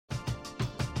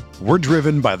We're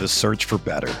driven by the search for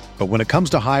better. But when it comes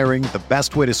to hiring, the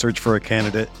best way to search for a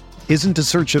candidate isn't to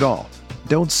search at all.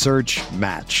 Don't search,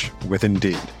 match with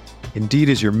Indeed. Indeed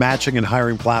is your matching and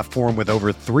hiring platform with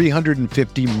over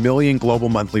 350 million global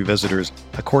monthly visitors,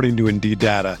 according to Indeed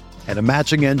data, and a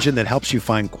matching engine that helps you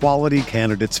find quality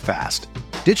candidates fast.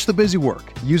 Ditch the busy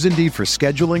work. Use Indeed for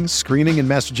scheduling, screening, and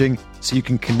messaging so you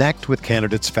can connect with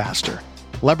candidates faster.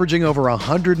 Leveraging over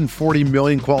 140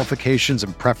 million qualifications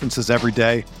and preferences every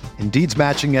day, Indeed's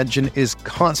matching engine is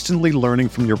constantly learning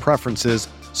from your preferences,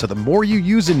 so the more you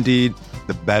use Indeed,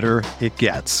 the better it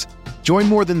gets. Join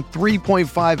more than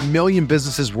 3.5 million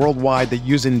businesses worldwide that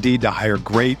use Indeed to hire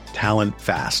great talent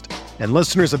fast. And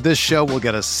listeners of this show will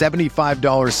get a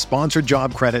 $75 sponsored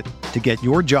job credit to get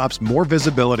your jobs more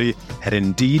visibility at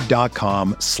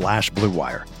Indeed.com/Blue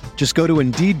Wire. Just go to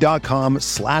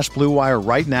Indeed.com/Blue Wire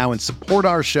right now and support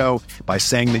our show by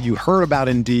saying that you heard about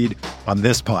Indeed on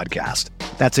this podcast.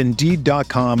 That's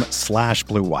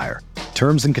Indeed.com/Blue Wire.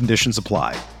 Terms and conditions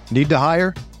apply. Need to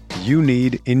hire? You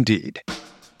need Indeed.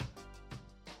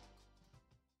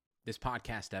 This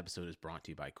podcast episode is brought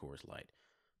to you by Coors Light.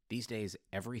 These days,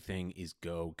 everything is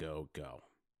go, go, go.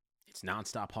 It's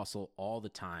nonstop hustle all the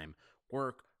time.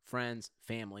 Work, friends,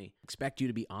 family, expect you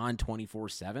to be on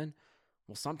 24/7.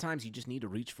 Well, sometimes you just need to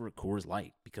reach for a Coors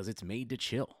Light because it's made to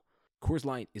chill. Coors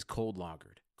Light is cold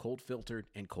lagered, cold filtered,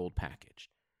 and cold packaged.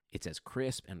 It's as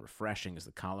crisp and refreshing as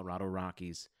the Colorado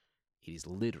Rockies. It is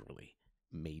literally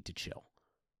made to chill.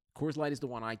 Coors Light is the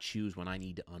one I choose when I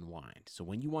need to unwind. So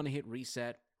when you want to hit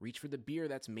reset, reach for the beer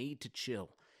that's made to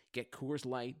chill. Get Coors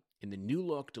Light in the new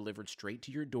look delivered straight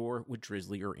to your door with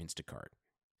Drizzly or Instacart.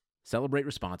 Celebrate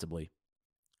responsibly.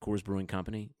 Coors Brewing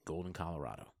Company, Golden,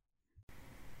 Colorado.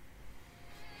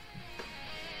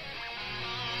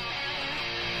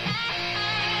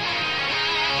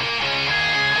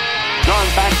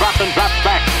 Going back, Broughton drops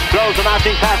back, throws an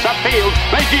arching pass upfield.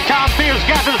 Reggie Tom Fields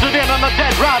gathers it in on a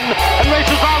dead run and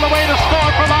races all the way to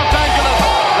score for Los Angeles.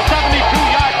 A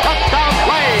 72-yard touchdown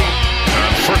play.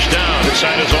 First down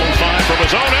inside his own 5 from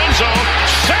his own end zone.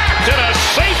 Sacked and a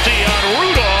safety on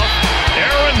Rudolph.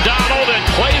 Aaron Donald and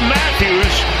Clay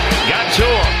Matthews got to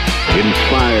him.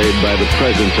 Inspired by the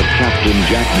presence of Captain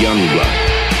Jack Youngblood,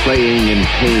 playing in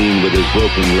pain with his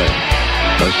broken leg.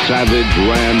 A savage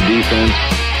Ram defense.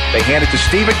 They hand it to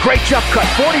Steven. Great jump cut.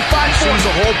 45. Sees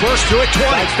a whole burst to it. 20.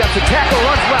 Steps a tackle.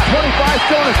 Runs left. 25.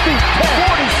 Still on his feet.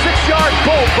 46-yard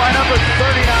goal by number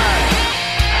 39.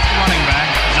 Running back,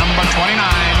 number 29,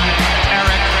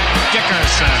 Eric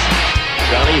Dickerson.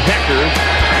 Johnny Hecker,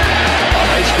 a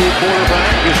high school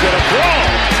quarterback, is going to throw.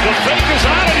 The fake is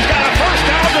on it. He's got a first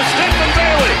down to Stephen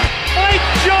Bailey. Mike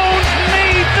Jones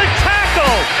made the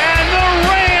tackle, and the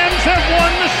Rams have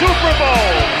won the Super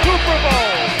Bowl. Super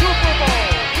Bowl. Super Bowl.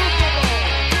 Super Bowl.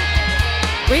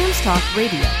 Rams Talk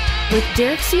Radio with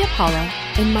Derek Ciapala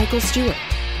and Michael Stewart.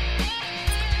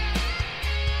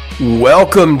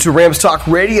 Welcome to Rams Talk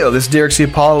Radio. This is Derek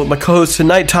Ciapala with my co-host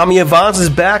tonight. Tommy Evans is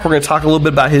back. We're going to talk a little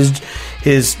bit about his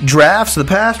drafts of the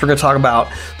past. We're going to talk about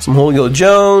some Julio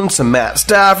Jones, some Matt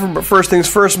Stafford. But first things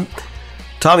first,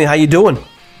 Tommy, how you doing?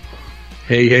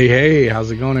 Hey.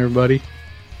 How's it going, everybody?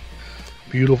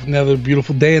 Another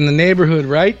beautiful day in the neighborhood,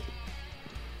 right?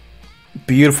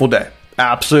 Beautiful day.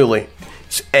 Absolutely.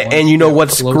 And you know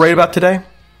what's great about today?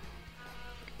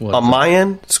 On my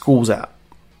end, school's out.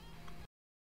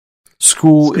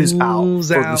 School is out for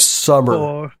the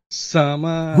summer.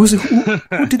 Who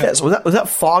did that? Was that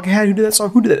Foghat who did that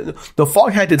song? Who did that? The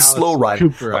Foghat did Alice Slow Ride.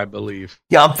 Cooper, I believe.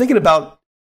 Yeah, I'm thinking about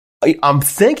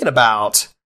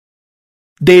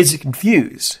Dazed and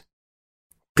Confused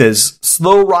because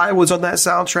Slow Ride was on that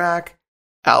soundtrack.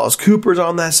 Alice Cooper's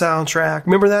on that soundtrack.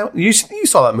 Remember that? You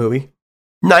saw that movie?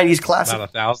 90s classic.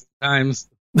 About 1,000 times.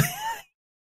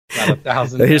 About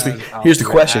 1,000 Here's the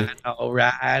question. All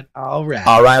right.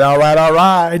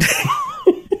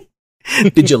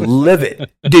 Did you live it?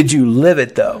 Did you live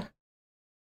it, though?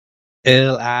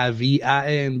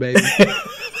 Livin, baby.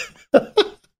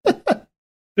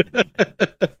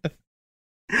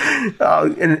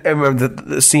 And remember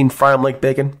the scene, Fire 'em Like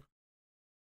Bacon?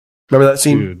 Remember that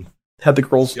scene? Dude. Had the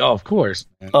girls. Oh, of course.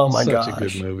 Man. Oh, my gosh. Such a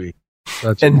good movie.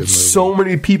 So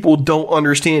many people don't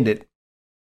understand it.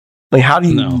 Like, how do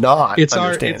you not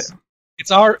understand it?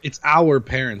 It's our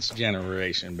parents'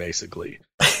 generation, basically,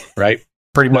 right?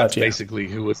 Pretty much, That's basically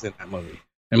who was in that movie.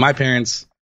 And my parents,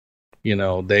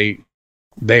 they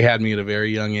had me at a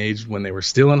very young age when they were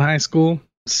still in high school,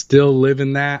 still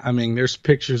living that. I mean, there's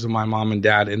pictures of my mom and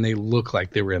dad, and they look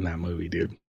like they were in that movie,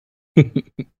 dude.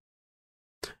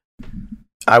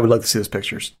 I would like to see those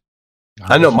pictures.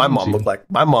 I know my mom looked like a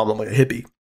hippie.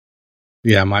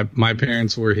 Yeah, my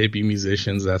parents were hippie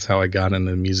musicians. That's how I got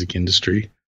into the music industry.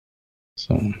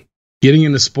 So getting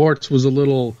into sports was a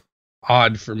little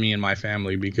odd for me and my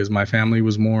family because my family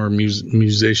was more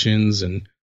musicians and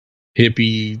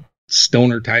hippie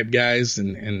stoner type guys.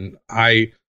 And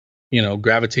I,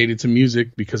 gravitated to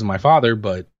music because of my father,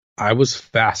 but I was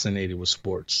fascinated with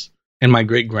sports. And my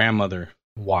great grandmother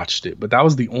watched it, but that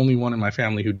was the only one in my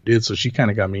family who did. So she kind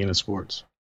of got me into sports.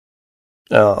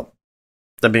 I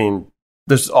mean,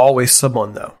 there's always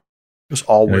someone though. There's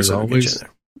always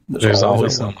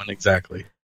someone, exactly.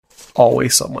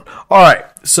 Always someone. All right,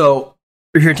 so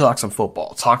we're here to talk some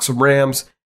football, talk some Rams,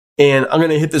 and I'm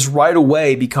going to hit this right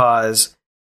away because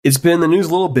it's been in the news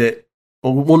a little bit.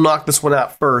 We'll knock this one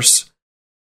out first.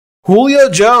 Julio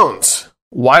Jones,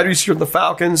 wide receiver of the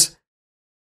Falcons,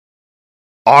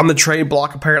 on the trade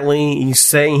block. Apparently, he's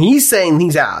saying he's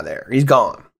out of there. He's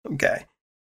gone. Okay,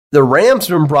 the Rams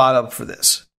have been brought up for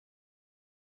this.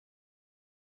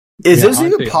 Is this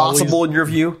even possible in your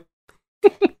view?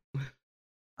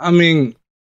 I mean,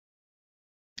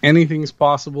 anything's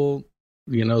possible.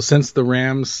 Since the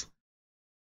Rams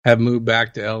have moved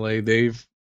back to LA, they've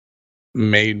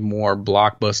made more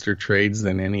blockbuster trades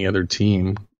than any other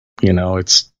team.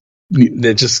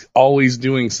 They're just always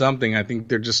doing something. I think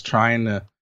they're just trying to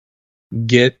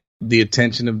get the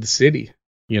attention of the city,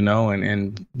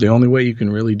 and the only way you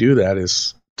can really do that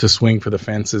is to swing for the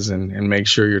fences and make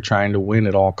sure you're trying to win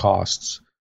at all costs.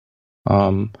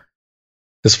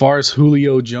 As far as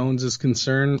Julio Jones is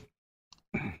concerned,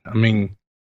 I mean,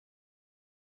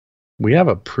 we have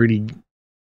a pretty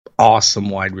awesome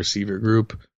wide receiver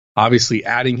group. Obviously,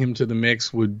 adding him to the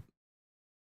mix would,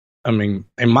 in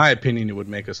my opinion, it would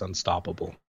make us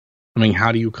unstoppable.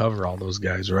 How do you cover all those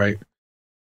guys, right?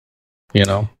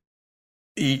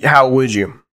 How would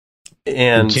you?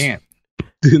 And you can't.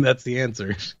 Dude, that's the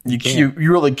answer. You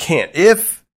really can't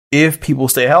if people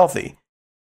stay healthy.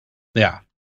 Yeah.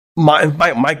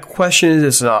 My question is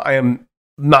this: I am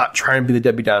not trying to be the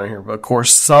Debbie Downer here, but of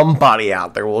course, somebody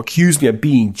out there will accuse me of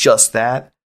being just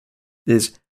that.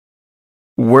 Is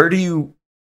where do you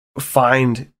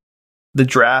find the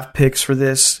draft picks for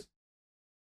this?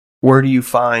 Where do you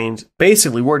find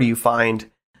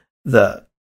the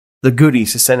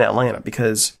goodies to send to Atlanta?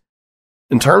 Because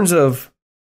in terms of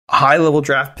high-level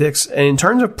draft picks and in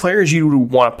terms of players you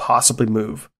would want to possibly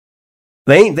move,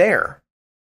 they ain't there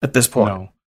at this point. No.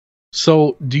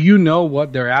 So do you know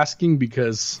what they're asking?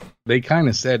 Because they kind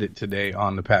of said it today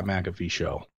on the Pat McAfee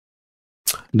show.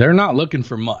 They're not looking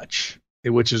for much,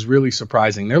 which is really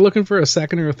surprising. They're looking for a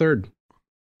second or a third.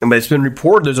 But it's been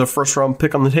reported there's a first-round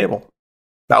pick on the table.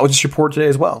 That was just reported today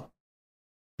as well.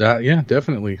 Yeah,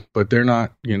 definitely. But they're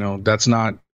not,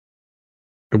 it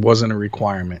wasn't a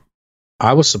requirement.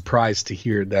 I was surprised to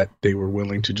hear that they were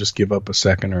willing to just give up a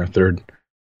second or a third,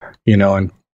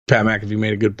 and Pat McAfee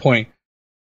made a good point.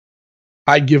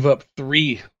 I'd give up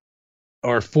 3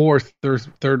 or 4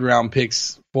 third round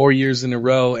picks 4 years in a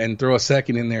row and throw a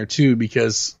second in there too,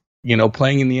 because,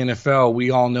 playing in the NFL,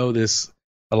 we all know this.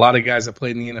 A lot of guys that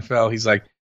played in the NFL, he's like,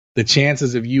 the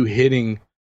chances of you hitting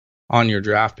on your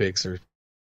draft picks are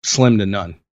slim to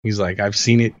none. He's like, I've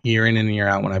seen it year in and year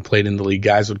out when I played in the league.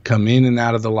 Guys would come in and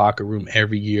out of the locker room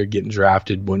every year, getting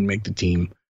drafted, wouldn't make the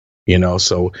team.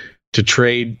 So to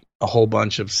trade a whole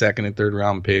bunch of second and third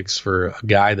round picks for a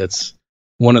guy that's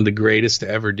one of the greatest to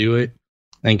ever do it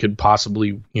and could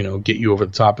possibly, get you over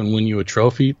the top and win you a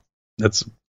trophy, that's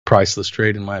a priceless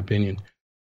trade in my opinion.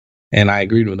 And I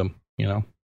agreed with him.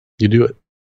 You do it.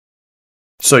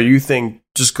 So you think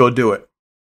just go do it?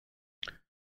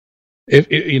 If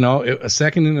a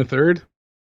second and a third,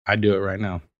 I'd do it right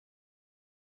now.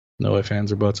 No ifs,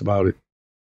 ands, or buts about it.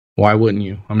 Why wouldn't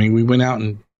you? We went out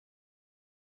and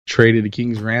traded a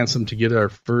king's ransom to get our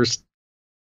first,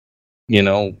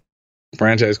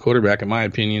 franchise quarterback, in my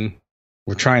opinion.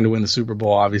 We're trying to win the Super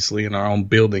Bowl, obviously, in our own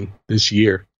building this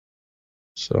year.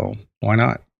 So why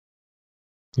not?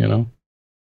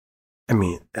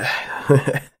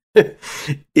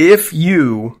 If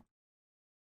you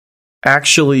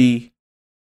actually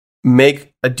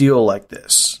make a deal like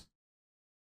this,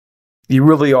 you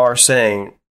really are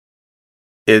saying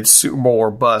it's Super Bowl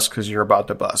or bust because you're about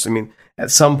to bust.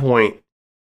 At some point,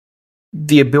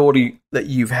 the ability that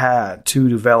you've had to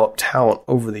develop talent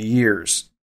over the years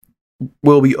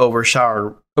will be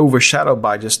overshadowed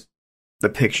by just the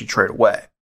picks you trade away.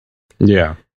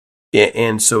 Yeah.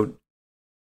 And so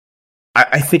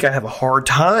I think I have a hard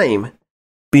time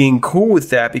being cool with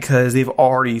that because they've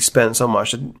already spent so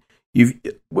much. You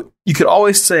could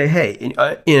always say, hey,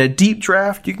 in a deep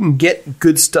draft, you can get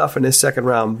good stuff in the second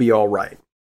round and be all right.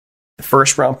 The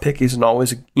first round pick isn't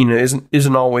always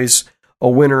a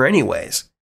winner anyways.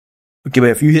 Okay, but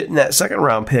if you hit in that second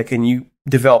round pick and you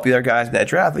develop the other guys in that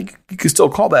draft, you could still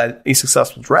call that a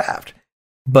successful draft.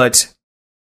 But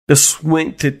the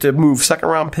swing to move second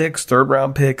round picks, third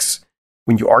round picks,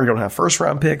 when you already don't have first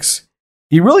round picks,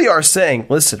 you really are saying,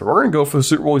 listen, we're going to go for the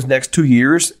Super Bowl these next 2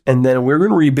 years, and then we're going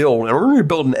to rebuild, and we're going to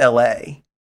rebuild in LA.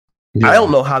 Yeah. I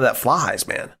don't know how that flies,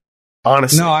 man.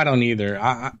 Honestly. No, I don't either.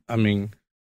 I mean,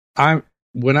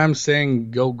 when I'm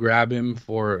saying go grab him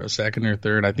for a second or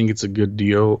third, I think it's a good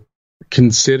deal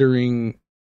considering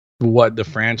what the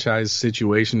franchise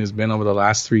situation has been over the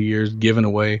last 3 years, giving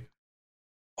away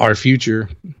our future,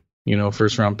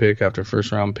 first round pick after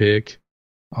first round pick.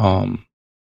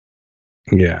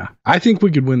 Yeah, I think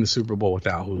we could win the Super Bowl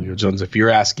without Julio Jones. If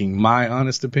you're asking my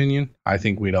honest opinion, I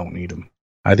think we don't need him.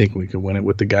 I think we could win it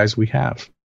with the guys we have.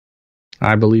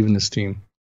 I believe in this team.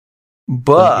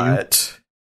 But,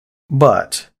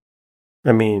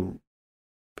 I mean,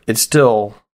 it's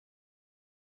still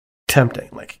tempting.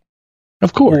 Like,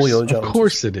 of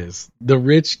course it is. The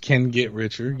rich can get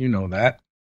richer. You know that.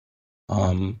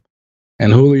 And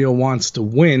Julio wants to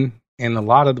win, and a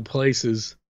lot of the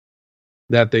places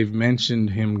that they've mentioned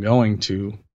him going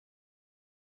to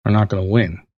are not going to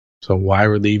win. So why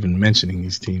were they even mentioning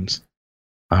these teams?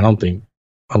 I don't think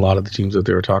a lot of the teams that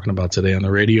they were talking about today on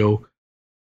the radio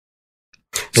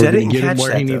are going to get him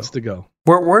where he needs to go.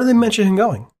 Where do they mention him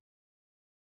going?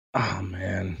 Oh,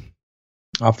 man.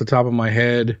 Off the top of my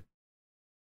head,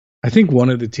 I think one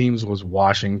of the teams was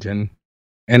Washington.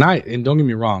 And don't get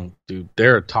me wrong, dude,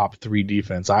 they're a top 3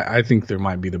 defense. I think they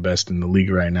might be the best in the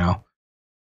league right now.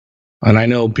 And I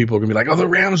know people are going to be like, oh, the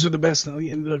Rams are the best.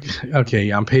 Okay,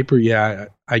 on paper, yeah,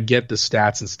 I get the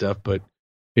stats and stuff. But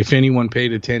if anyone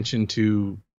paid attention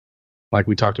to, like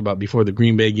we talked about before, the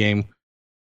Green Bay game,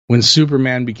 when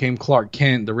Superman became Clark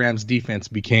Kent, the Rams defense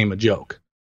became a joke.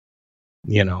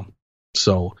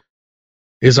 So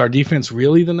is our defense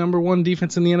really the number 1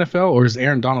 defense in the NFL? Or is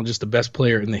Aaron Donald just the best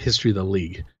player in the history of the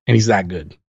league? And he's that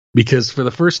good. Because for the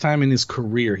first time in his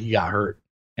career, he got hurt.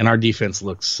 And our defense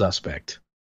looks suspect.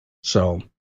 So,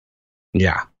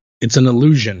 yeah, it's an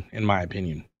illusion, in my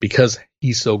opinion, because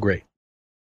he's so great.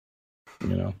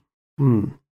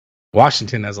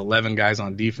 Washington has 11 guys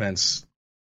on defense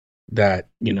that,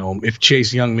 if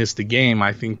Chase Young missed the game,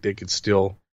 I think they could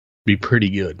still be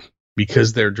pretty good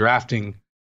because they're drafting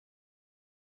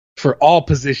for all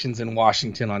positions in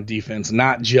Washington on defense,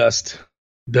 not just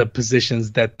the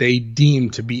positions that they deem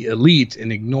to be elite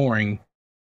and ignoring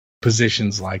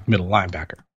positions like middle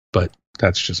linebacker. But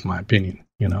that's just my opinion,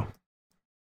 Yeah,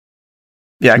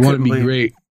 you want to be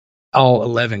great. All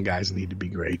 11 guys need to be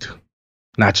great,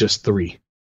 not just 3.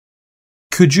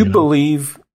 Could you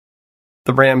believe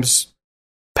the Rams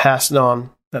passed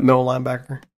on that middle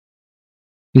linebacker?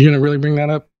 You gonna really bring that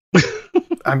up?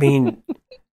 I mean,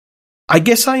 I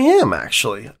guess I am,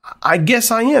 actually. I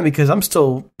guess I am because I'm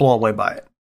still blown away by it.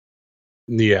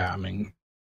 Yeah, I mean,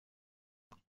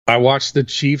 I watched the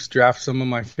Chiefs draft some of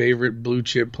my favorite blue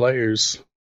chip players,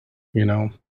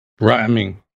 Right, I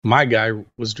mean, my guy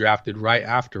was drafted right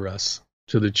after us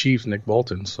to the Chiefs, Nick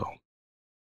Bolton. So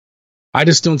I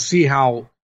just don't see how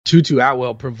Tutu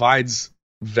Atwell provides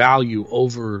value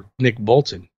over Nick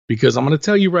Bolton. Because I'm going to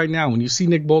tell you right now, when you see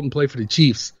Nick Bolton play for the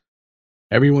Chiefs,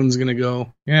 everyone's going to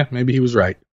go, yeah, maybe he was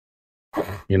right. I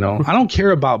don't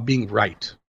care about being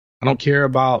right. I don't care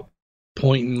about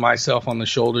pointing myself on the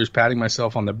shoulders, patting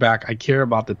myself on the back. I care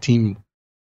about the team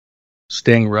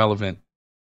staying relevant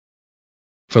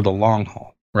for the long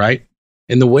haul, right?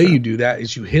 And the way you do that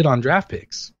is you hit on draft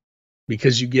picks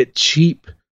because you get cheap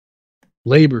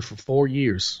labor for 4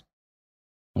 years.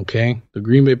 Okay? The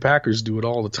Green Bay Packers do it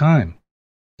all the time.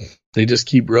 They just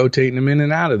keep rotating them in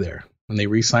and out of there. And they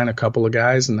re-sign a couple of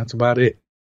guys, and that's about it.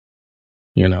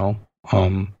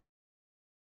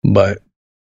 But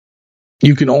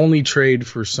you can only trade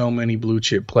for so many blue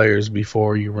chip players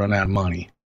before you run out of money.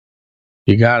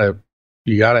 You gotta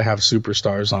have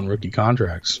superstars on rookie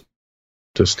contracts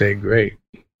to stay great.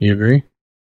 You agree?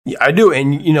 Yeah, I do.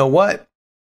 And you know what?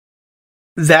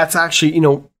 That's actually,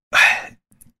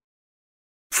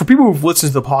 for people who've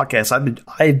listened to the podcast,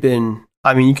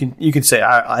 you could say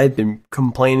I've been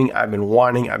complaining, I've been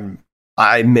whining,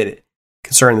 I admit it,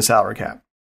 concerning the salary cap.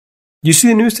 You see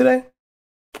the news today?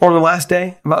 Or the last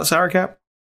day about the salary cap?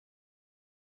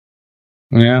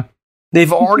 Yeah.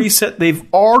 They've already set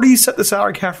the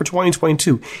salary cap for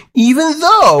 2022. Even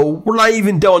though we're not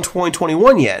even done in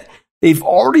 2021 yet. They've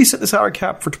already set the salary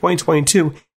cap for 2022,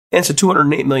 and it's at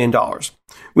 $208 million,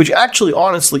 which actually,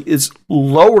 honestly, is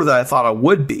lower than I thought it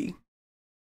would be.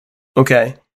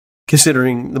 Okay,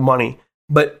 considering the money.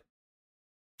 But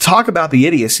talk about the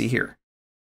idiocy here.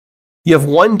 You have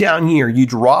one down year. You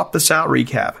drop the salary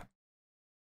cap.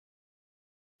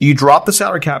 You drop the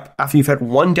salary cap after you've had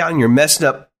one down year, messing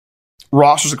up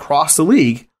rosters across the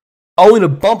league, only to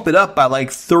bump it up by like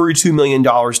 $32 million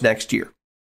next year.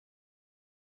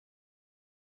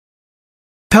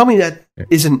 Tell me that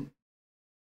isn't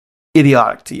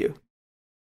idiotic to you.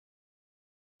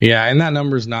 Yeah, and that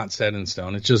number is not set in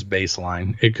stone. It's just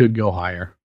baseline. It could go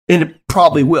higher. And it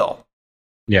probably will.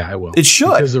 Yeah, it will. It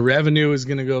should. Because the revenue is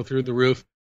going to go through the roof.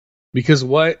 Because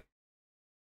what's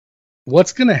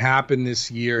going to happen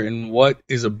this year and what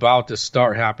is about to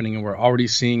start happening, and we're already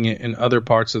seeing it in other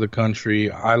parts of the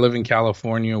country. I live in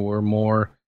California.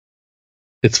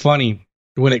 It's funny.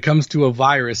 When it comes to a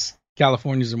virus,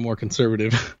 Californians are more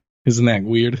conservative. Isn't that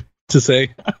weird to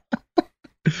say?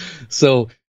 So,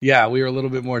 yeah, we are a little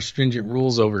bit more stringent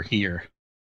rules over here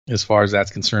as far as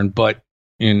that's concerned. But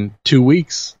in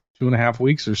 2.5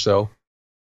 weeks or so,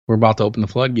 we're about to open the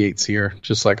floodgates here,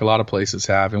 just like a lot of places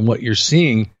have. And what you're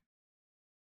seeing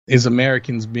is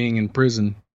Americans being in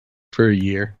prison for a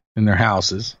year in their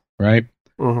houses, right?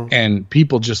 Mm-hmm. And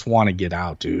people just want to get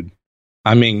out, dude.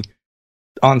 I mean,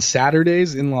 on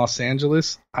Saturdays in Los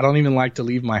Angeles, I don't even like to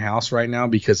leave my house right now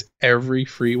because every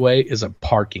freeway is a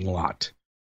parking lot.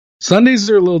 Sundays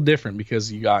are a little different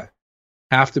because you got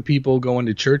half the people going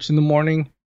to church in the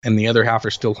morning and the other half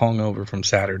are still hungover from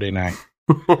Saturday night.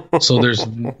 So there's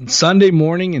Sunday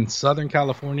morning in Southern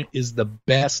California is the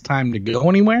best time to go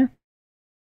anywhere.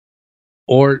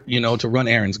 Or, to run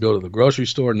errands, go to the grocery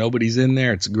store. Nobody's in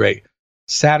there. It's great.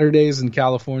 Saturdays in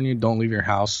California, don't leave your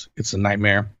house. It's a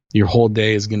nightmare. Your whole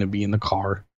day is going to be in the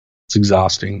car. It's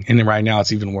exhausting. And then right now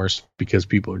it's even worse because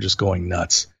people are just going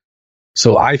nuts.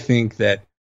 So I think that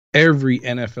every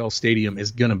NFL stadium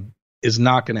is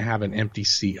not going to have an empty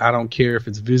seat. I don't care if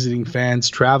it's visiting fans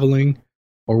traveling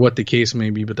or what the case may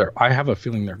be, but I have a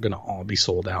feeling they're going to all be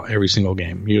sold out every single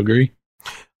game. You agree?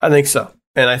 I think so.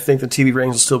 And I think the TV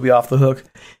ratings will still be off the hook.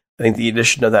 I think the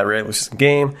addition of that regular season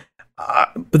game,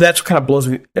 but that's what kind of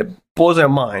blows my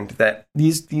mind that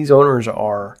these owners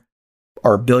are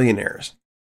billionaires.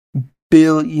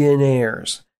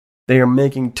 Billionaires. They are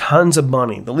making tons of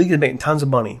money. The league is making tons of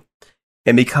money.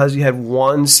 And because you had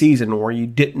one season where you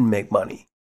didn't make money,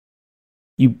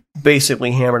 you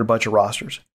basically hammered a bunch of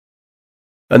rosters.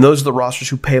 And those are the rosters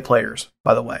who pay players,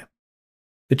 by the way.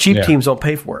 The cheap teams don't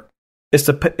pay for it. It's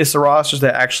the rosters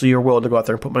that actually are willing to go out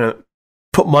there and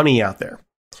put money out there.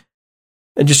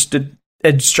 It just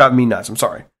drives me nuts. I'm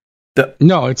sorry.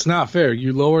 No, it's not fair.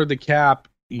 You lower the cap,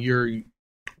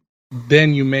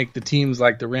 then you make the teams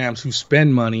like the Rams who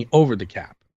spend money over the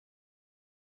cap.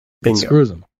 Bingo. It screws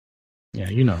them. Yeah,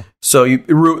 So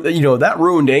that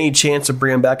ruined any chance of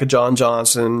bringing back a John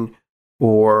Johnson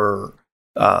or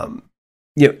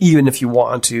even if you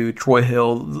want to Troy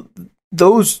Hill.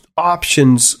 Those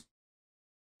options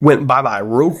went bye-bye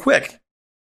real quick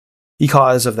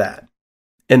because of that.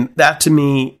 And that, to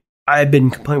me, I've been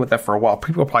complaining about that for a while.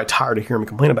 People are probably tired of hearing me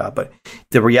complain about it, but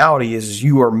the reality is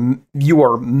you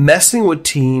are messing with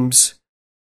teams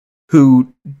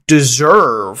who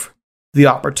deserve the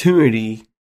opportunity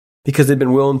because they've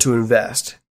been willing to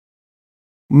invest.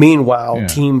 Meanwhile,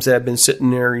 teams that have been sitting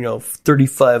there,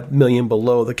 $35 million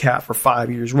below the cap for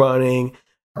 5 years running,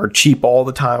 are cheap all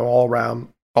the time, all around.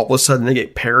 All of a sudden, they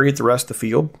get parried the rest of the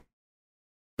field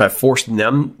by forcing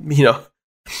them,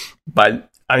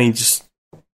 just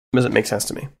doesn't make sense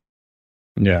to me.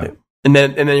 Yeah. And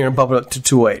then you're going to bump it up to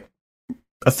 2.8,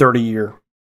 a 30-year.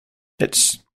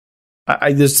 This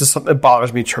is something that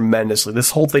bothers me tremendously.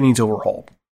 This whole thing needs overhaul.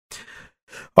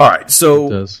 All right,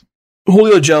 so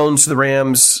Julio Jones to the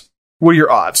Rams. What are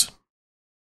your odds?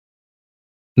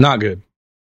 Not good.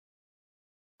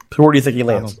 So where do you think he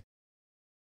lands?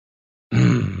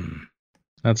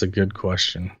 That's a good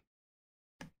question.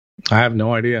 I have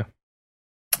no idea.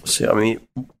 So,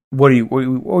 what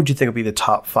would you think would be the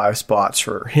top 5 spots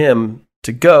for him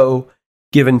to go,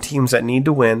 given teams that need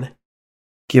to win,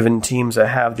 given teams that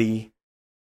have the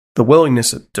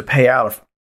willingness to pay out,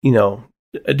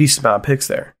 a decent amount of picks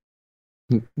there?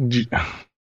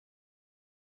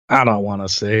 I don't want to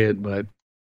say it, but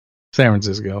San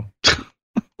Francisco.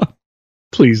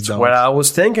 Please don't. That's what I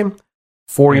was thinking.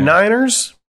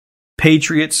 49ers,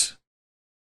 Patriots.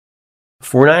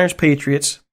 49ers,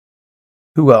 Patriots.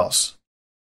 Who else?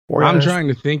 49ers. I'm trying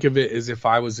to think of it as if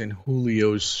I was in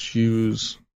Julio's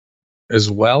shoes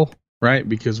as well, right?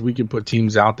 Because we can put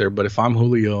teams out there, but if I'm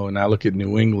Julio and I look at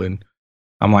New England,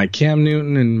 I'm like, Cam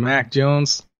Newton and Mac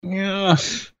Jones,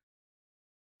 this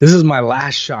is my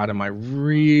last shot. Am I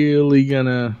really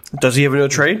gonna... Does he have no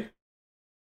trade?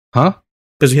 Huh?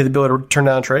 Does he have the ability to turn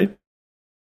down a trade?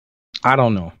 I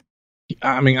don't know.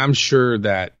 I mean, I'm sure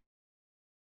that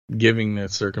giving the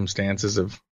circumstances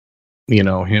of, you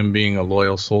know, him being a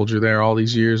loyal soldier there all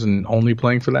these years and only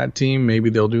playing for that team, maybe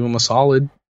they'll do him a solid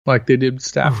like they did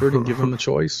Stafford and give him the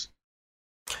choice.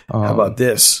 How about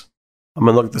this? I'm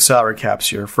going to look at the salary caps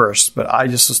here first, but I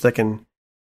just was thinking,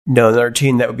 you know, another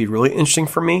team that would be really interesting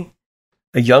for me,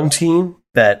 a young team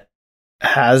that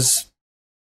has,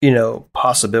 you know,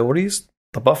 possibilities,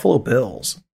 the Buffalo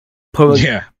Bills. Put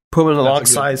them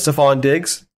alongside Stephon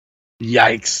Diggs.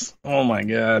 Yikes. Oh, my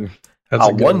God. That's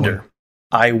I wonder.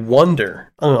 I don't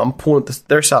know, I'm pulling up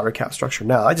their salary cap structure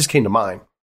now. That just came to mind.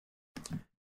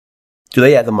 Do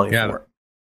they have the money for it?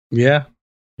 Yeah,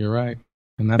 you're right.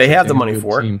 And they have the money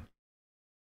for it.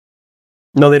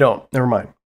 No, they don't. Never mind.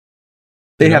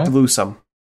 They'd have to lose some.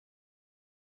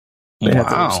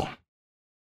 Wow.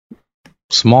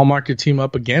 Small market team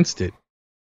up against it.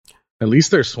 At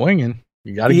least they're swinging.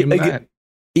 You got to give them that.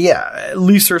 Yeah, at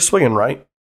least they're swinging, right?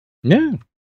 Yeah.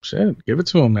 Shit. Give it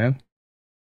to them, man.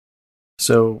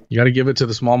 So you got to give it to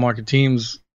the small market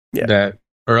teams that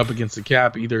are up against the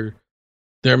cap. Either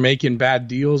they're making bad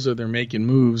deals or they're making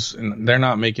moves, and they're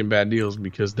not making bad deals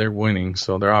because they're winning.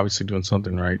 So they're obviously doing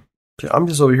something right. I'm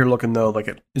just over here looking though, like,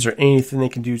 is there anything they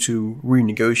can do to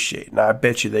renegotiate? And I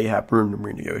bet you they have room to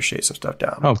renegotiate some stuff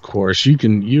down. Of course, you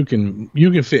can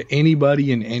fit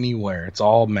anybody in anywhere. It's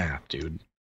all math, dude.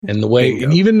 And the way,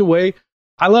 and even the way,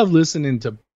 I love listening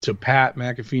to Pat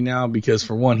McAfee now because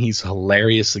for one, he's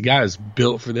hilarious. The guy is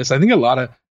built for this. I think a lot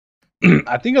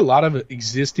of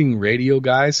existing radio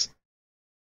guys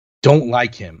don't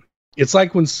like him. It's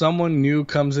like when someone new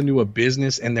comes into a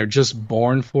business and they're just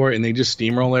born for it and they just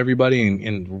steamroll everybody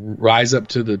and rise up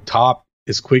to the top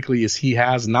as quickly as he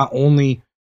has, not only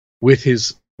with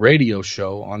his radio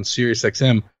show on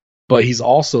SiriusXM, but he's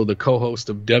also the co-host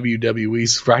of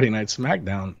WWE's Friday Night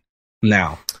SmackDown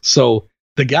now. So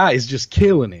the guy is just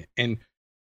killing it. And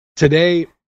today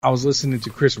I was listening to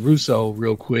Chris Russo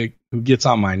real quick, who gets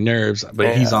on my nerves,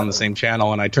 but he's on the same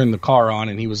channel, and I turned the car on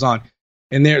and he was on.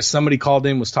 And there, somebody called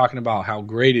in, was talking about how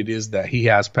great it is that he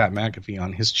has Pat McAfee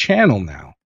on his channel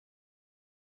now.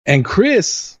 And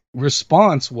Chris'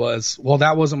 response was, well,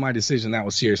 that wasn't my decision. That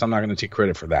was serious. I'm not going to take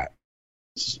credit for that.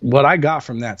 What I got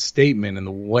from that statement and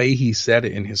the way he said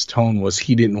it in his tone was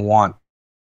he didn't want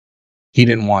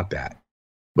that,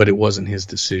 but it wasn't his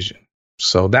decision.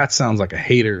 So that sounds like a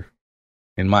hater,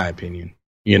 in my opinion.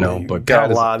 You know, but got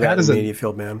a lot of that in the media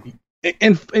field, man.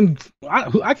 And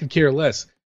I could care less.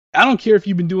 I don't care if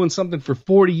you've been doing something for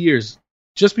 40 years.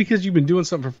 Just because you've been doing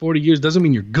something for 40 years doesn't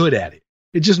mean you're good at it.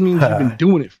 It just means you've been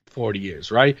doing it for 40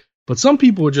 years, right? But some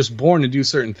people are just born to do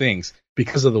certain things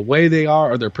because of the way they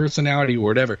are or their personality or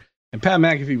whatever. And Pat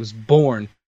McAfee was born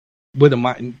with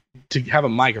to have a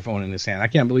microphone in his hand. I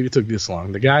can't believe it took this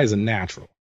long. The guy is a natural.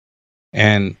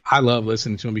 And I love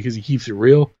listening to him because he keeps it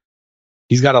real.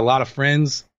 He's got a lot of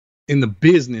friends in the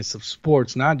business of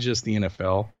sports, not just the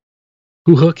NFL,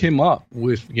 who hook him up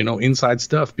with, you know, inside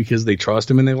stuff because they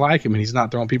trust him and they like him and he's not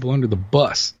throwing people under the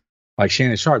bus like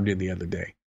Shannon Sharp did the other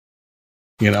day.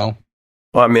 You know?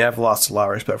 Well, I mean, I've lost a lot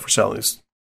of respect for selling these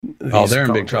they're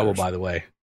in big trouble, by the way.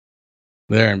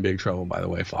 They're in big trouble, by the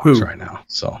way, Fox right now.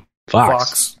 So,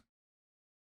 Fox.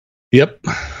 Yep.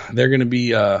 They're going to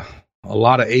be a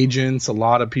lot of agents, a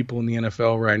lot of people in the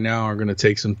NFL right now are going to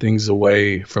take some things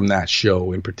away from that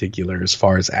show in particular as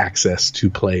far as access to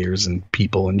players and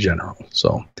people in general.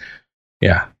 So,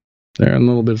 yeah, they're in a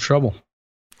little bit of trouble.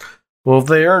 Well, if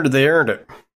they earned it, they earned it.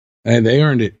 And they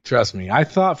earned it, trust me. I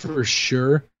thought for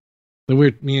sure,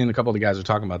 me and a couple of the guys were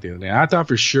talking about the other day, I thought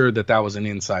for sure that was an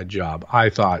inside job.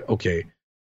 I thought, okay,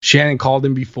 Shannon called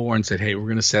him before and said, hey, we're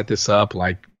going to set this up.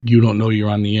 Like, you don't know you're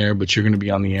on the air, but you're going to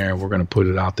be on the air. We're going to put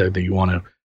it out there that you want to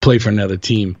play for another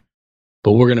team.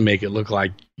 But we're going to make it look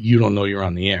like you don't know you're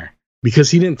on the air. Because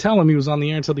he didn't tell him he was on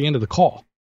the air until the end of the call.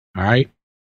 All right?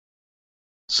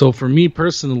 So for me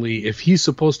personally, if he's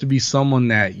supposed to be someone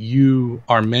that you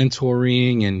are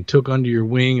mentoring and took under your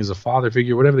wing as a father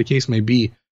figure, whatever the case may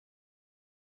be.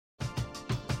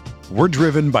 We're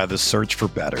driven by the search for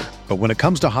better. But when it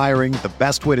comes to hiring, the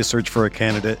best way to search for a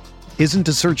candidate isn't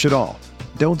to search at all.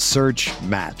 Don't search,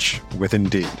 match with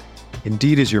Indeed.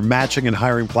 Indeed is your matching and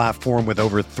hiring platform with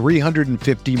over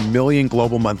 350 million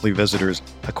global monthly visitors,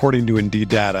 according to Indeed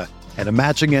data, and a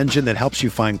matching engine that helps you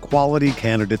find quality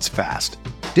candidates fast.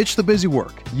 Ditch the busy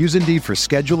work. Use Indeed for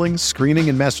scheduling, screening,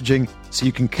 and messaging so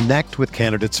you can connect with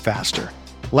candidates faster.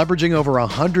 Leveraging over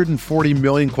 140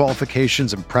 million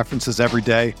qualifications and preferences every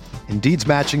day, Indeed's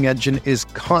matching engine is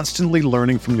constantly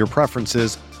learning from your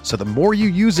preferences, so the more you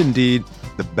use Indeed,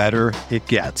 the better it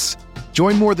gets.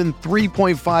 Join more than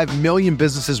 3.5 million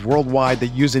businesses worldwide that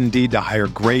use Indeed to hire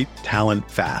great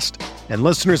talent fast. And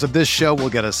listeners of this show will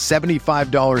get a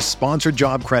 $75 sponsored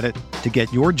job credit to get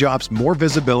your jobs more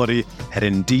visibility at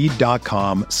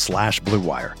Indeed.com/Blue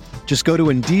Wire. Just go to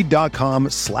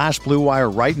Indeed.com/Blue Wire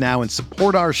right now and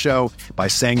support our show by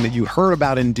saying that you heard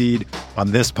about Indeed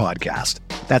on this podcast.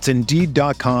 That's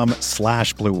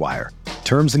Indeed.com/Blue Wire.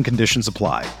 Terms and conditions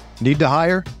apply. Need to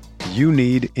hire? You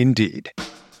need Indeed.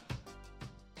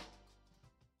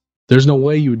 There's no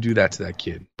way you would do that to that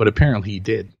kid, but apparently he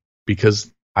did,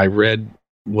 because I read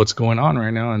what's going on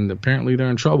right now, and apparently they're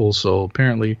in trouble. So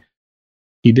apparently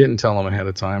he didn't tell them ahead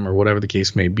of time, or whatever the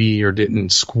case may be, or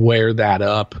didn't square that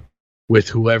up with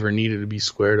whoever needed to be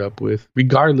squared up with.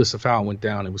 Regardless of how it went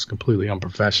down, it was completely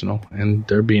unprofessional, and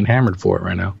they're being hammered for it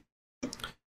right now.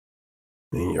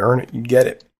 You earn it, you get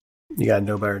it. You got to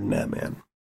know better than that, man.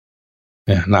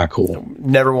 Yeah, not cool.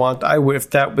 Never want. If I was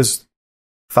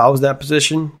in that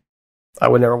position, I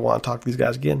would never want to talk to these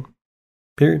guys again.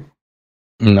 Period.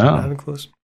 No. Not even close.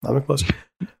 Not even close.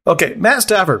 Okay, Matt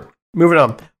Stafford. Moving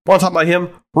on. Want to talk about him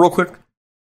real quick?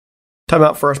 Time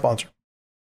out for our sponsor.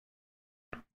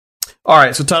 All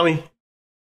right, so Tommy,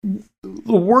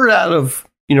 the word out of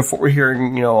what we're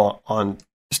hearing, on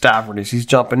Stafford is he's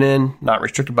jumping in, not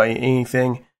restricted by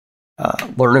anything,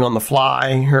 learning on the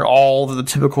fly. Hear all the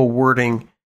typical wording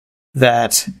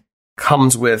that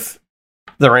comes with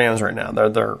the Rams right now.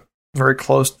 They're very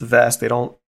close to the vest. They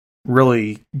don't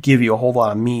really give you a whole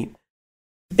lot of meat.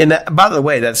 And that, by the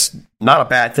way, that's not a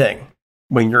bad thing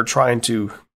when you're trying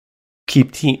to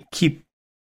keep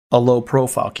a low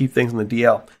profile, keep things in the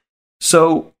DL.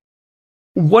 So,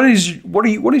 what is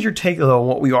your take though on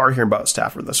what we are hearing about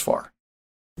Stafford thus far?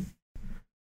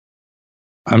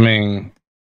 I mean,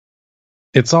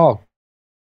 it's all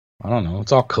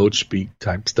coach speak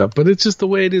type stuff, but it's just the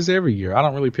way it is every year. I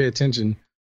don't really pay attention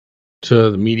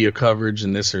to the media coverage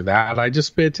and this or that. I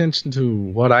just pay attention to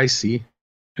what I see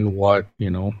and what,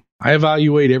 I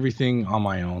evaluate everything on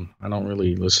my own. I don't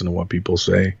really listen to what people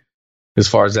say as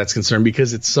far as that's concerned,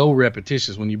 because it's so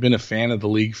repetitious. When you've been a fan of the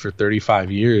league for 35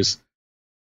 years,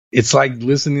 it's like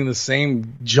listening to the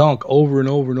same junk over and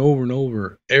over and over and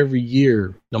over every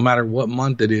year, no matter what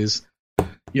month it is.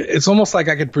 It's almost like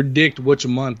I could predict which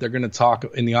month they're going to talk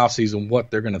in the offseason, what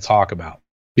they're going to talk about,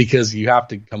 because you have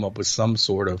to come up with some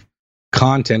sort of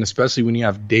content, especially when you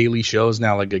have daily shows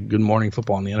now, like a Good Morning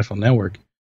Football on the NFL Network.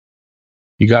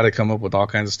 You got to come up with all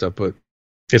kinds of stuff. But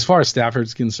as far as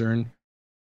Stafford's concerned,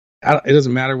 it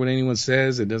doesn't matter what anyone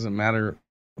says. It doesn't matter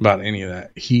about any of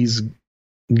that. He's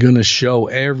going to show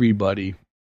everybody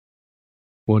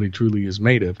what he truly is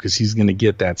made of, because he's going to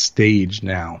get that stage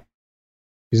now.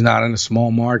 He's not in a small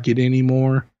market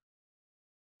anymore.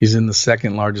 He's in the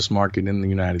second largest market in the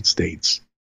United States.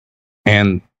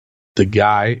 And the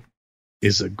guy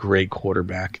is a great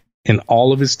quarterback. And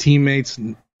all of his teammates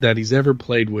that he's ever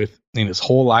played with in his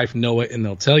whole life know it, and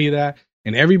they'll tell you that.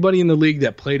 And everybody in the league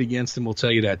that played against him will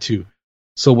tell you that too.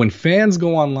 So when fans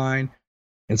go online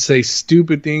and say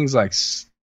stupid things like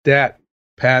Stat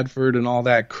Padford and all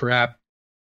that crap,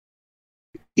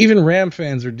 even Ram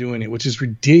fans are doing it, which is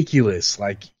ridiculous.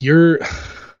 Like, you're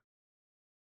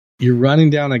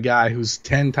running down a guy who's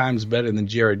 10 times better than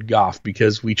Jared Goff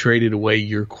because we traded away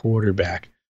your quarterback.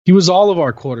 He was all of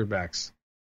our quarterbacks.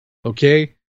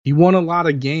 Okay? He won a lot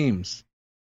of games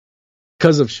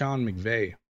because of Sean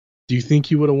McVay. Do you think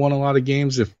he would have won a lot of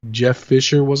games if Jeff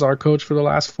Fisher was our coach for the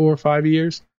last 4 or 5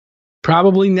 years?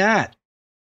 Probably not.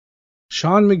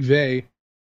 Sean McVay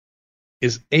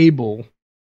is able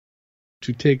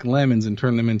to take lemons and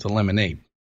turn them into lemonade.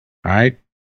 All right?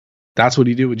 That's what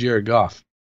he did with Jared Goff.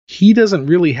 He doesn't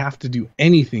really have to do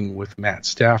anything with Matt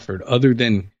Stafford other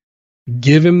than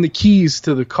give him the keys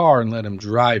to the car and let him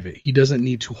drive it. He doesn't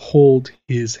need to hold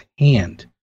his hand.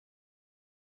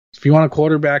 If you want a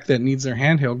quarterback that needs their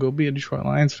handheld, go be a Detroit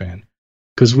Lions fan.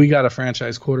 Because we got a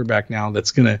franchise quarterback now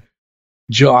that's going to...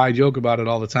 I joke about it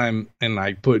all the time, and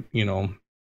I put,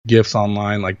 GIFs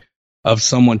online, like, of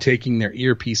someone taking their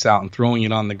earpiece out and throwing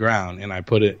it on the ground. And I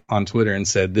put it on Twitter and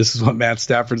said, this is what Matt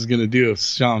Stafford's going to do if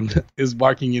Sean is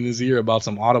barking in his ear about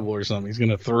some audible or something. He's going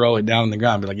to throw it down on the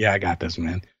ground and be like, yeah, I got this,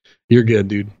 man. You're good,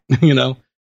 dude.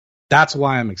 That's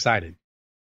why I'm excited.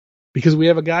 Because we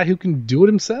have a guy who can do it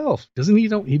himself. He doesn't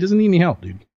need any help,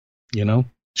 dude.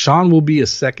 Sean will be a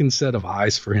second set of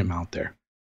eyes for him out there.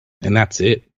 And that's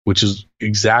it, which is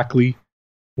exactly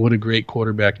what a great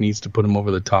quarterback needs to put him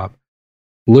over the top.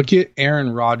 Look at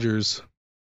Aaron Rodgers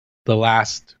the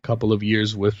last couple of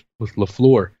years with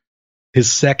LaFleur. His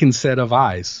second set of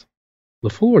eyes.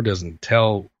 LaFleur doesn't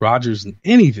tell Rodgers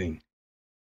anything.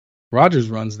 Rodgers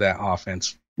runs that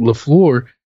offense LaFleur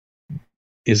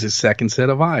is his second set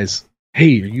of eyes.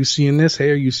 Hey, are you seeing this?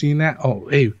 Hey, are you seeing that? Oh,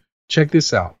 hey, check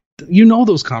this out. You know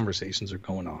those conversations are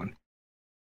going on.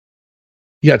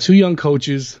 You got two young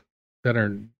coaches that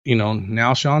are,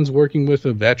 now Sean's working with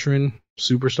a veteran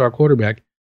superstar quarterback.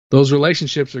 Those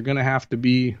relationships are going to have to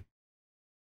be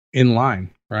in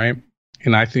line, right?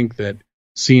 And I think that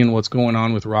seeing what's going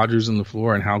on with Rodgers and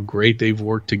LaFleur and how great they've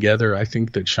worked together, I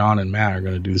think that Sean and Matt are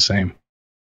going to do the same.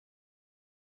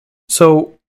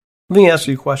 So let me ask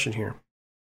you a question here.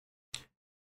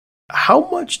 How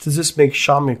much does this make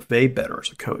Sean McVay better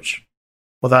as a coach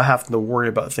without having to worry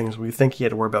about things we think he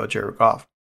had to worry about with Jared Goff?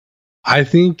 I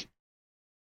think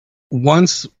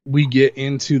once we get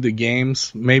into the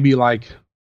games, maybe 2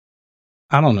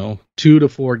 to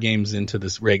 4 games into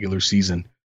this regular season,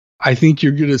 I think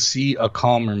you're going to see a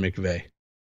calmer McVay.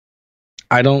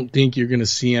 I don't think you're going to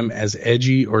see him as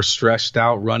edgy or stressed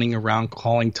out, running around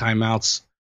calling timeouts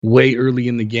way early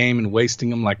in the game and wasting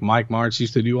them like Mike Martz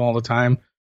used to do all the time,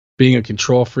 being a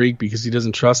control freak because he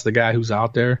doesn't trust the guy who's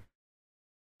out there.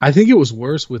 I think it was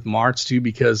worse with Martz, too,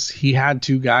 because he had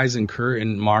two guys in Kurt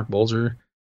and Mark Bolzer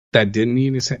that didn't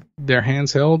need their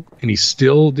hands held, and he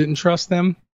still didn't trust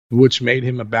them, which made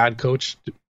him a bad coach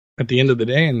at the end of the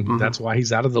day, and that's why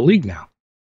he's out of the league now.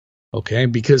 Okay?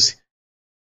 Because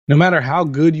no matter how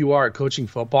good you are at coaching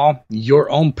football,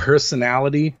 your own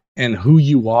personality and who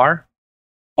you are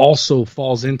also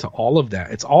falls into all of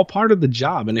that. It's all part of the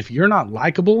job, and if you're not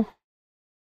likable,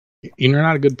 and you're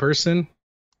not a good person,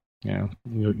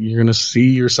 you're going to see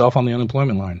yourself on the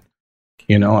unemployment line.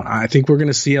 I think we're going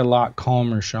to see a lot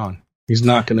calmer Sean. He's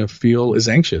not going to feel as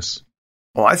anxious.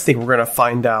 Well, I think we're going to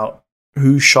find out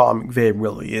who Sean McVay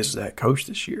really is as that coach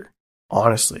this year,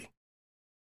 honestly.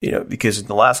 Because in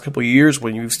the last couple of years,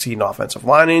 when you've seen offensive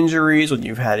line injuries, when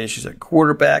you've had issues at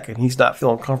quarterback, and he's not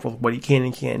feeling comfortable with what he can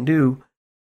and can't do,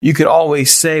 you can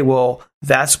always say, well,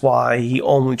 that's why he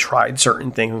only tried certain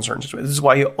things in certain situations. This is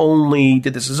why he only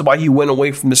did this. This is why he went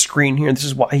away from the screen here. And this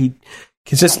is why he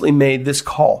consistently made this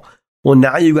call. Well,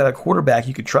 now you've got a quarterback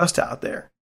you can trust out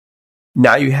there.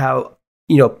 Now you have,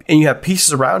 and you have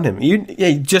pieces around him.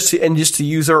 Just to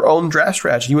use their own draft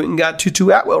strategy, you went and got Tutu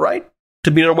Atwell, right?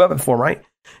 To be another weapon for him, right?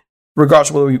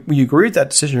 Regardless of whether you agree with that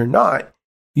decision or not,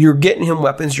 you're getting him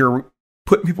weapons. You're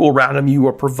putting people around him. You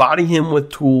are providing him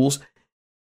with tools.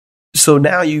 So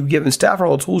now you've given Stafford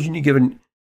all the tools, and you've given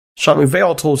Sean McVay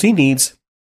all the tools he needs.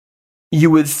 You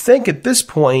would think at this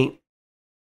point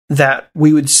that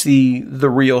we would see the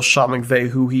real Sean McVay,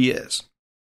 who he is.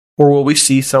 Or will we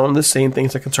see some of the same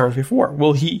things that concerned us before?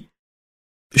 Will he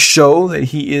show that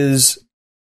he is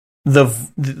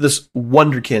this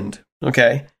wonderkind,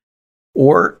 okay?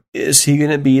 Or is he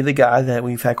going to be the guy that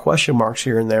we've had question marks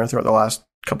here and there throughout the last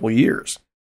couple of years?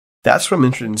 That's what I'm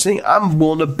interested in seeing. I'm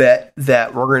willing to bet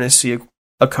that we're going to see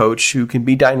a coach who can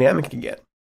be dynamic again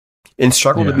and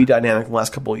struggled to be dynamic in the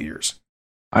last couple of years.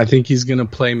 I think he's going to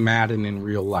play Madden in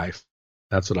real life.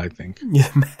 That's what I think. Yeah,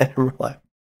 Madden in real life.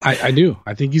 I do.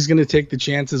 I think he's going to take the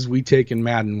chances we take in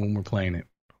Madden when we're playing it.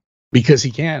 Because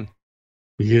he can.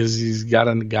 Because he's got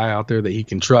a guy out there that he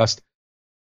can trust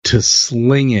to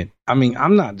sling it. I mean,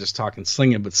 I'm not just talking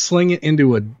sling it, but sling it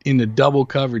into double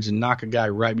coverage and knock a guy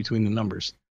right between the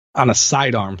numbers on a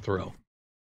sidearm throw.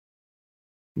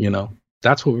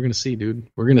 That's what we're going to see, dude.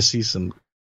 We're going to see some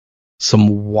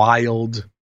wild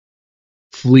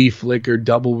flea flicker,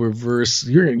 double reverse.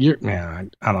 You're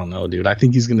man, I don't know, dude. I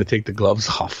think he's going to take the gloves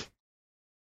off.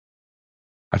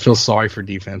 I feel sorry for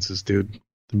defenses, dude,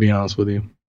 to be honest with you.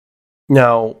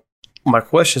 Now, my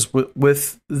question is,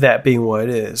 with that being what it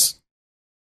is,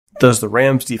 does the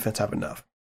Rams defense have enough?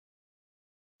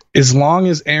 As long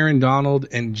as Aaron Donald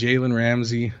and Jalen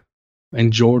Ramsey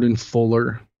and Jordan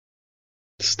Fuller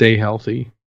stay healthy,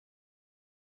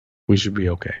 we should be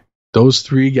okay. Those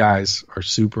three guys are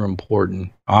super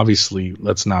important. Obviously,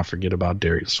 let's not forget about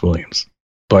Darius Williams.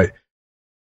 But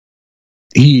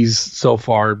he's so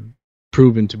far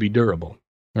proven to be durable,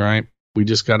 all right? We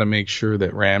just got to make sure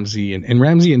that Ramsey and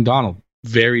Ramsey and Donald,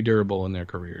 very durable in their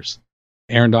careers.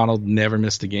 Aaron Donald never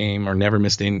missed a game or never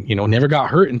got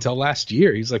hurt until last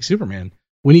year. He's like Superman.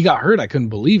 When he got hurt, I couldn't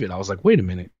believe it. I was like, wait a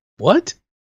minute, what?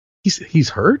 He's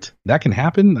hurt? That can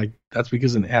happen? Like, that's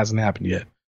because it hasn't happened yet.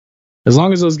 As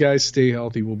long as those guys stay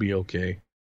healthy, we'll be okay.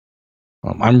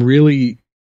 I'm really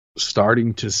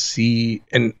starting to see,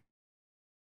 and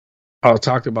I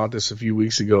talked about this a few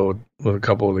weeks ago with a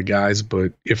couple of the guys,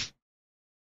 but if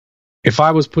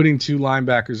I was putting two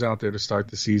linebackers out there to start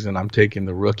the season, I'm taking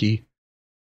the rookie,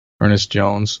 Ernest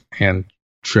Jones, and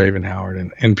Travon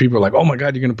Howard. And people are like, oh my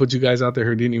God, you're going to put two guys out there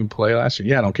who didn't even play last year?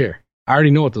 Yeah, I don't care. I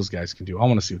already know what those guys can do. I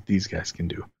want to see what these guys can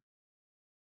do.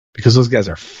 because those guys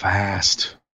are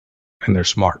fast and they're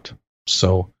smart.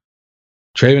 So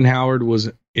Traven Howard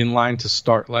was in line to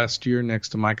start last year next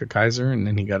to Micah Kaiser, and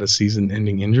then he got a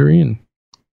season-ending injury and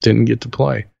didn't get to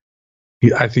play.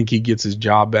 I think he gets his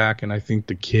job back, and I think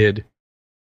the kid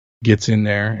gets in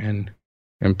there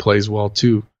and plays well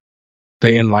too.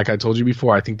 And like I told you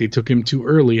before, I think they took him too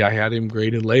early. I had him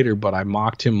graded later, but I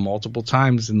mocked him multiple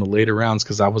times in the later rounds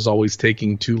because I was always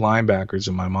taking 2 linebackers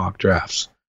in my mock drafts.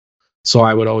 So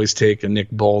I would always take a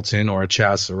Nick Bolton or a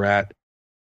Chaz Surratt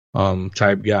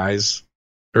type guys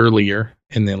earlier,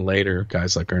 and then later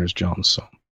guys like Ernest Jones. So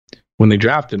when they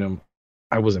drafted him,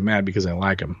 I wasn't mad because I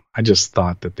like him. I just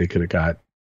thought that they could have got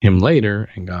him later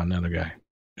and got another guy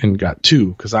and got 2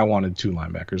 because I wanted 2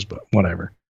 linebackers, but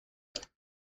whatever.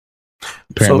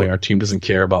 Apparently our team doesn't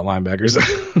care about linebackers.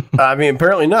 I mean,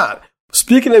 apparently not.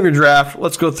 Speaking of your draft,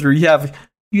 let's go through.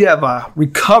 You have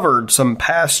recovered some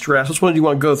past drafts. Which one do you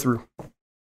want to go through?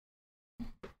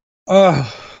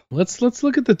 Let's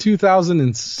look at the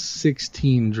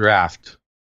 2016 draft.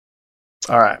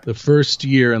 All right. The first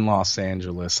year in Los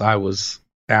Angeles, I was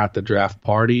at the draft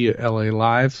party at LA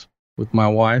Live with my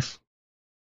wife.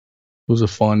 It was a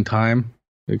fun time,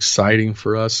 exciting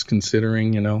for us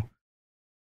considering,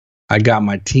 I got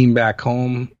my team back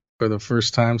home for the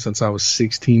first time since I was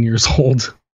 16 years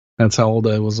old. That's how old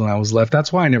I was when I was left.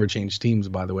 That's why I never changed teams,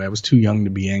 by the way. I was too young to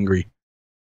be angry.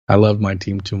 I loved my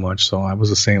team too much, so I was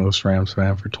a St. Louis Rams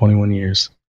fan for 21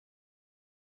 years.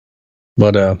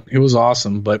 But it was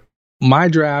awesome. But my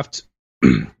draft,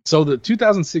 so the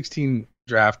 2016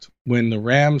 draft, when the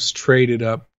Rams traded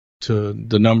up to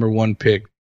the number 1 pick,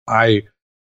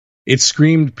 it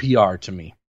screamed PR to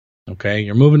me. Okay,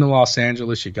 you're moving to Los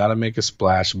Angeles, you got to make a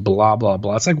splash, blah, blah,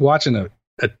 blah. It's like watching a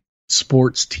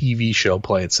sports TV show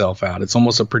play itself out. It's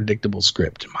almost a predictable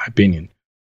script, in my opinion.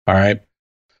 All right.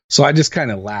 So I just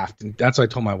kind of laughed, and that's what I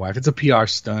told my wife. It's a PR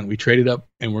stunt. We traded up,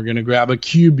 and we're going to grab a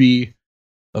QB,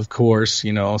 of course,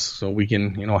 so we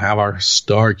can, have our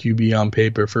star QB on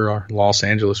paper for our Los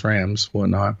Angeles Rams,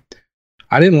 whatnot.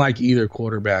 I didn't like either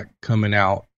quarterback coming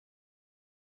out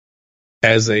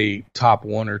as a top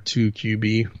 1 or 2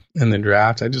 QB in the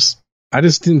draft. I just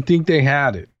didn't think they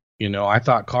had it. I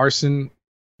thought Carson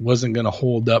wasn't going to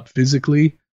hold up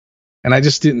physically, and I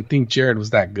just didn't think Jared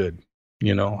was that good.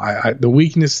 The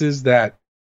weaknesses that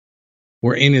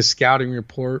were in his scouting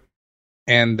report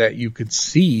and that you could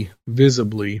see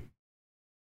visibly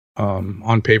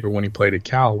on paper when he played at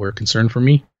Cal were a concern for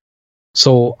me.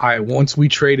 So once we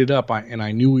traded up and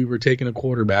I knew we were taking a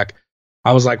quarterback,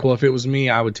 I was like, well, if it was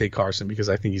me, I would take Carson because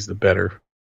I think he's the better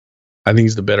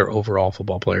overall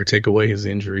football player. Take away his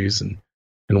injuries and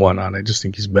whatnot. I just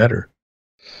think he's better.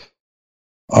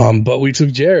 But we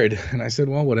took Jared, and I said,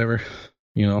 well, whatever.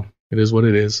 It is what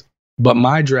it is. But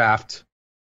my draft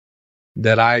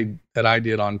that I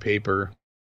did on paper,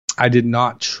 I did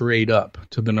not trade up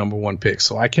to the number 1 pick.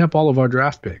 So I kept all of our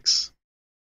draft picks,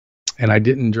 and I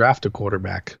didn't draft a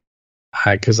quarterback.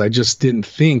 Because I just didn't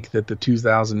think that the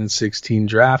 2016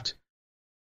 draft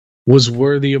was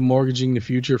worthy of mortgaging the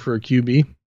future for a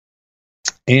QB.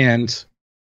 And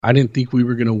I didn't think we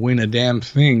were going to win a damn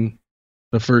thing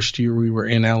the first year we were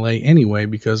in LA anyway,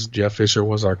 because Jeff Fisher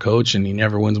was our coach and he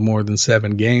never wins more than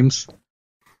 7 games.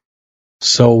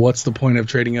 So what's the point of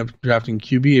trading up, drafting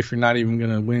QB if you're not even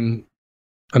going to win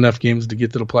enough games to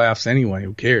get to the playoffs anyway?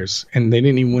 Who cares? And they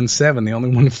didn't even win 7. They only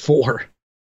won 4.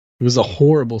 It was a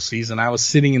horrible season. I was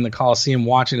sitting in the Coliseum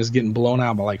watching us getting blown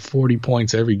out by like 40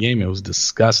 points every game. It was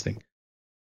disgusting.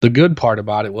 The good part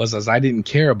about it was I didn't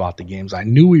care about the games. I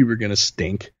knew we were going to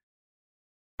stink.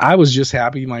 I was just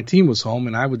happy my team was home,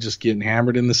 and I was just getting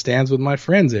hammered in the stands with my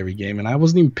friends every game, and I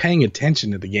wasn't even paying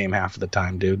attention to the game half of the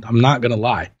time, dude. I'm not going to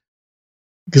lie.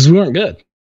 Because we weren't good,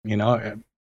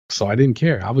 So I didn't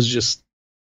care. I was just,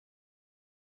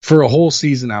 for a whole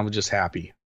season, I was just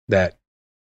happy that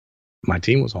my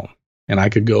team was home and I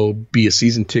could go be a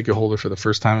season ticket holder for the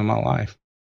first time in my life.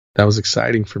 That was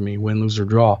exciting for me, win, lose, or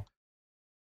draw.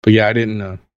 But yeah, I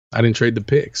didn't trade the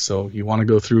picks. So you want to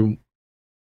go through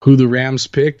who the Rams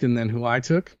picked and then who I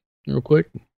took real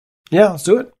quick? Yeah, let's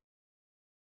do it.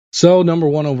 So number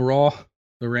 1 overall,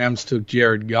 the Rams took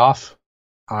Jared Goff.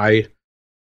 I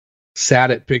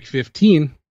sat at pick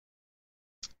 15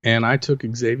 and I took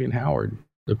Xavier Howard,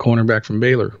 the cornerback from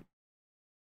Baylor.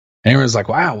 And everyone's like,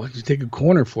 wow, what did you take a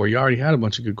corner for? You already had a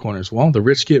bunch of good corners. Well, the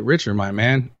rich get richer, my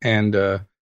man. And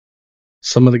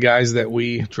some of the guys that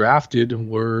we drafted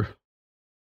were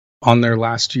on their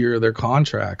last year of their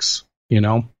contracts,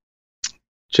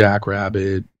 Jack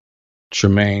Rabbit,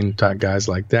 Tremaine, type guys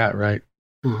like that, right?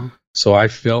 Mm-hmm. So I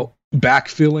felt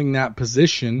backfilling that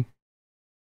position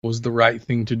was the right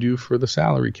thing to do for the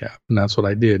salary cap, and that's what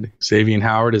I did. Xavier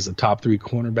Howard is a top 3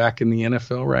 cornerback in the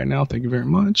NFL right now. Thank you very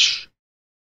much.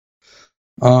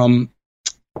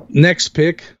 Next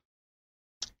pick,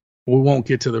 we won't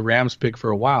get to the Rams pick for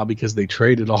a while because they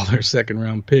traded all their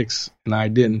second-round picks, and I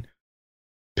didn't.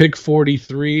 Pick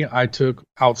 43, I took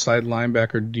outside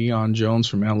linebacker Deion Jones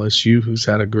from LSU, who's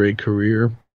had a great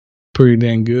career. Pretty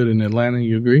dang good in Atlanta,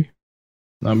 you agree?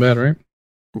 Not bad, right?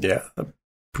 Yeah,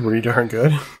 pretty darn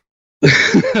good.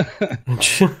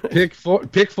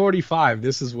 Pick 45,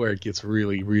 this is where it gets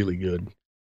really, really good.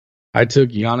 I took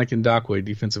Yannick Ngakoue,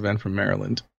 defensive end from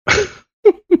Maryland.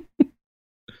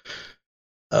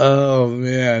 Oh,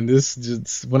 man. This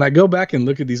just, when I go back and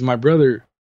look at these, my brother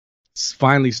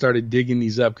finally started digging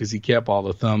these up because he kept all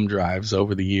the thumb drives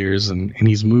over the years, and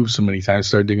he's moved so many times,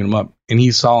 started digging them up. And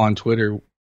he saw on Twitter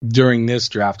during this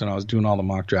draft, and I was doing all the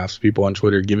mock drafts, people on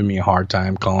Twitter giving me a hard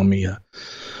time, calling me a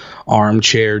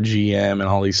armchair GM and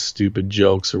all these stupid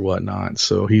jokes or whatnot.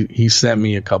 So he sent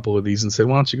me a couple of these and said,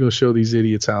 why don't you go show these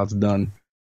idiots how it's done?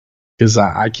 Because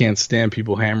I can't stand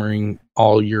people hammering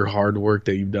all your hard work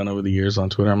that you've done over the years on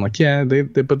Twitter. I'm like, yeah,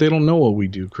 but they don't know what we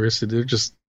do, Chris. They're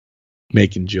just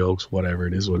making jokes, whatever.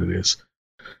 It is what it is.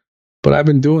 But I've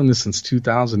been doing this since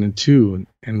 2002,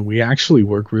 and we actually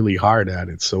work really hard at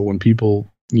it. So when people,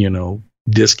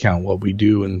 discount what we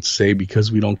do and say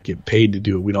because we don't get paid to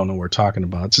do it, we don't know what we're talking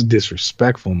about, it's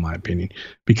disrespectful in my opinion,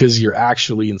 because you're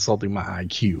actually insulting my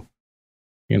IQ.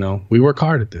 We work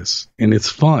hard at this, and it's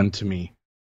fun to me.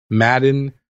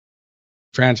 Madden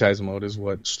franchise mode is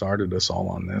what started us all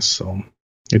on this, so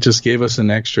it just gave us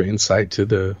an extra insight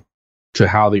to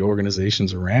how the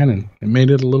organizations are ran, and it made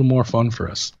it a little more fun for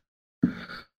us.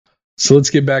 So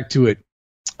let's get back to it.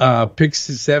 Pick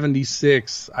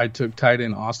 76, I took tight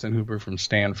end Austin Hooper from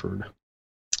Stanford.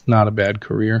 Not a bad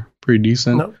career. Pretty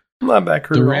decent. No, not a bad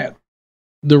career.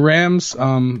 The Rams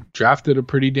drafted a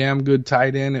pretty damn good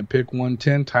tight end at pick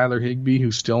 110, Tyler Higbee,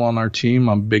 who's still on our team.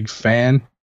 I'm a big fan.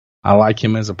 I like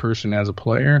him as a person, as a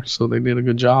player, so they did a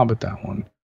good job at that one.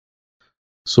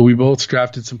 So we both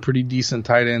drafted some pretty decent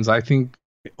tight ends. I think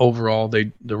overall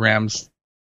the Rams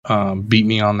beat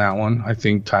me on that one. I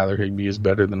think Tyler Higbee is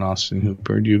better than Austin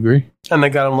Hooper. Do you agree? And they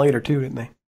got him later too, didn't they?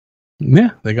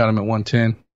 Yeah, they got him at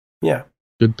 110. Yeah.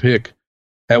 Good pick.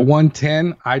 At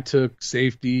 110, I took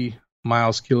safety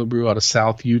Miles Killebrew out of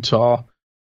South Utah. A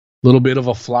little bit of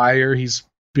a flyer. He's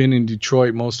been in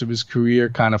Detroit most of his career,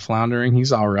 kind of floundering.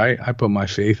 He's all right. I put my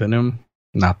faith in him.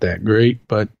 Not that great,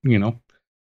 but,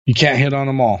 you can't hit on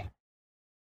them all.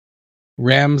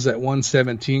 Rams at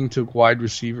 117 took wide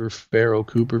receiver Pharaoh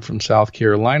Cooper from South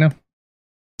Carolina.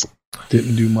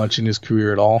 Didn't do much in his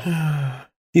career at all.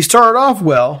 He started off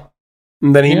well,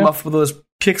 and then he muffled those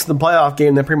kicks in the playoff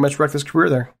game that pretty much wrecked his career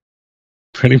there.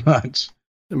 Pretty much.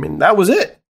 I mean, that was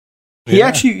it.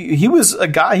 He was a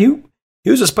guy who he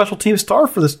was a special team star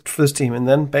for this team, and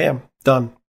then bam,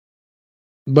 done.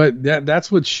 But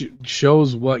that's what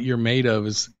shows what you're made of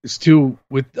is too,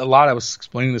 with a lot, I was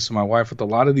explaining this to my wife, with a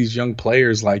lot of these young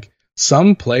players, like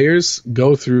some players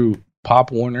go through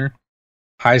Pop Warner,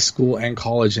 high school and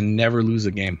college and never lose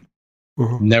a game.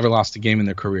 Mm-hmm. Never lost a game in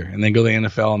their career. And they go to the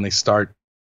NFL and they start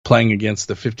playing against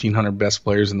the 1,500 best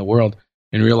players in the world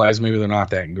and realize maybe they're not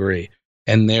that great.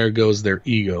 And there goes their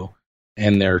ego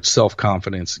and their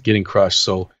self-confidence getting crushed.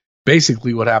 So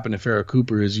basically what happened to Pharaoh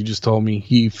Cooper is, you just told me,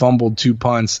 he fumbled 2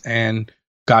 punts and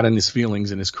got in his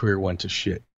feelings and his career went to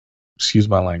shit. Excuse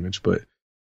my language, but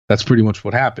that's pretty much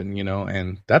what happened,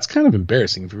 and that's kind of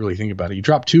embarrassing if you really think about it. You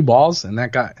dropped 2 balls and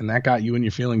that got you in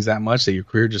your feelings that much that your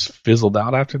career just fizzled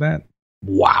out after that.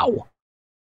 Wow.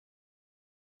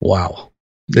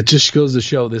 That just goes to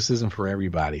show this isn't for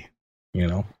everybody,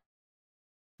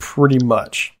 Pretty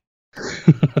much.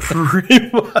 Pretty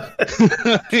much.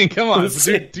 I mean, come on.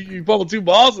 You fumble 2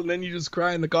 balls and then you just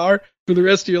cry in the car for the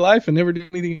rest of your life and never do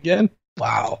anything again?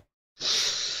 Wow.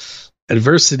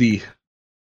 Adversity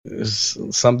is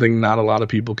something not a lot of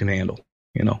people can handle,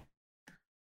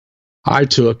 I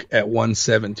took at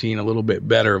 117 a little bit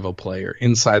better of a player,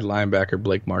 inside linebacker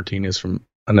Blake Martinez from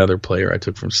another player I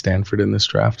took from Stanford in this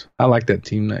draft. I like that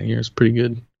team that year. It's pretty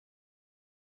good.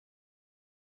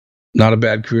 Not a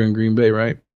bad career in Green Bay,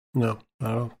 right? No,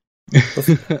 not at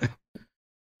all.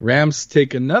 Rams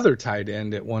take another tight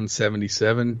end at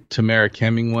 177. Tamarick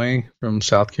Hemingway from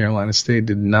South Carolina State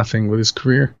did nothing with his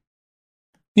career.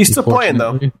 He's still playing,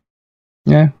 though.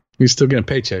 Yeah, he's still getting a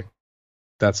paycheck.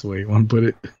 That's the way you want to put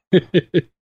it.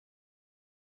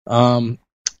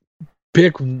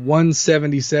 Pick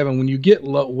 177. When you get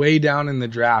way down in the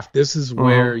draft, this is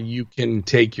where you can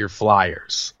take your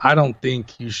flyers. I don't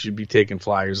think you should be taking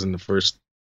flyers in the first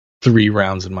 3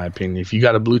 rounds, in my opinion. If you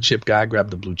got a blue chip guy, grab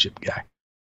the blue chip guy.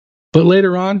 But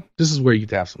later on, this is where you get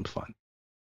to have some fun.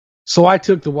 So I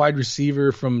took the wide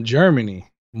receiver from Germany,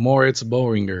 Moritz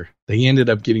Boehringer. He ended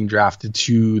up getting drafted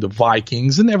to the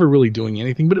Vikings and never really doing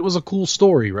anything, but it was a cool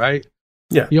story, right?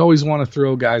 Yeah. You always want to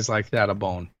throw guys like that a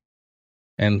bone.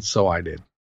 And so I did.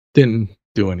 Didn't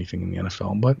do anything in the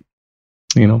NFL, but,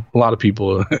 you know, a lot of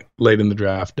people late in the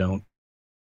draft don't.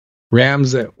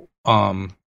 Rams at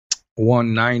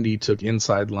 190 took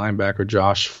inside linebacker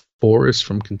Josh Forrest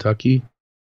from Kentucky.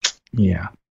 Yeah.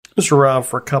 Was around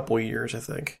for a couple of years, I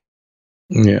think.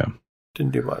 Yeah.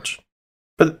 Didn't do much.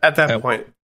 But at that point,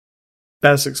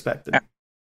 that's expected.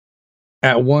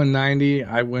 At 190,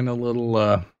 I went a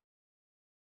little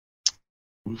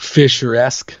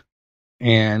Fisher-esque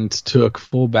and took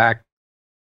fullback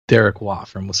Derek Watt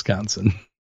from Wisconsin.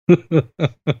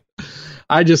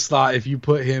 I just thought if you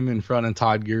put him in front of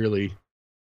Todd Gurley,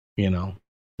 you know,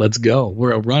 let's go.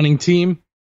 We're a running team.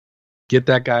 Get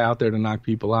that guy out there to knock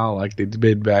people out like they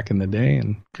did back in the day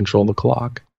and control the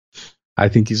clock. I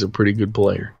think he's a pretty good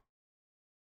player.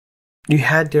 You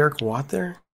had Derek Watt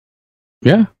there?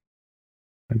 Yeah.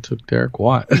 I took Derek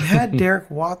Watt. You had Derek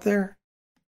Watt there?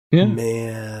 Yeah.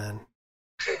 Man.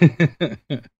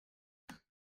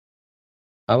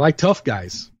 I like tough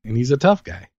guys, and he's a tough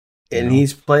guy. And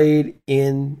he's played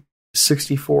in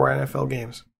 64 NFL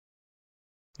games.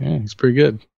 Yeah, he's pretty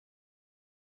good.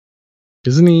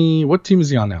 Isn't he? What team is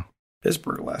he on now?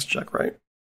 Pittsburgh, last check, right?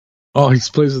 Oh, he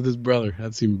plays with his brother.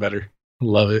 That's even better.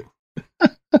 Love it.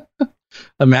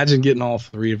 Imagine getting all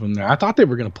 3 of them there. I thought they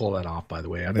were going to pull that off, by the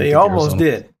way. They almost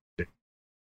did.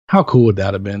 How cool would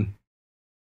that have been?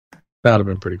 That would have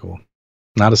been pretty cool.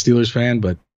 Not a Steelers fan,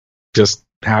 but just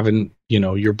having, you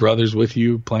know, your brothers with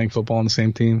you playing football on the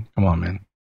same team. Come on, man.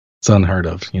 It's unheard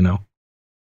of, you know.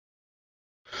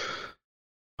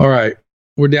 All right.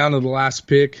 We're down to the last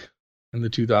pick in the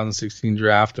 2016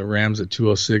 draft. The Rams at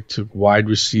 206 took wide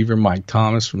receiver Mike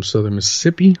Thomas from Southern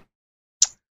Mississippi.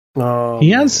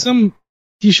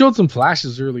 He showed some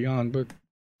flashes early on, but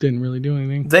didn't really do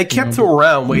anything. They kept him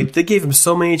around. Wait, they gave him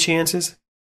so many chances.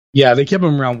 Yeah, they kept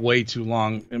him around way too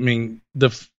long. I mean,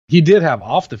 he did have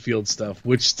off the field stuff,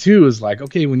 which too is like,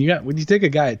 okay, when you take a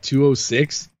guy at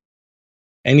 206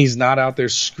 and he's not out there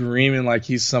screaming like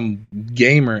he's some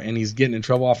gamer and he's getting in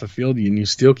trouble off the field, and you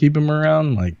still keep him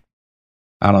around, like,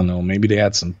 I don't know, maybe he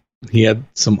had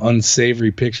some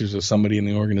unsavory pictures of somebody in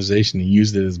the organization. He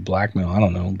used it as blackmail. I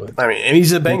don't know, but I mean, and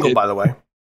he's a Bengal, by the way.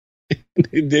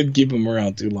 It did keep him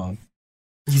around too long.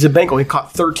 He's a Bengal. He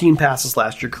caught 13 passes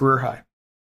last year, career high.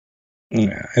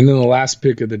 Yeah, and then the last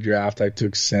pick of the draft, I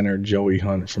took center Joey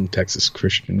Hunt from Texas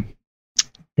Christian.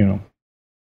 You know,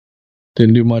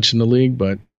 didn't do much in the league,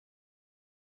 but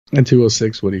at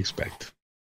 206, what do you expect?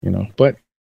 You know, but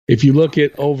if you look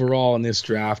at overall in this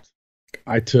draft,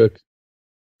 I took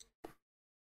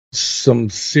some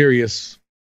serious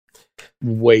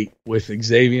weight with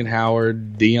Xavier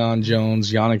Howard, Deion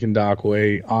Jones, Yannick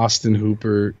Ngakoue, Austin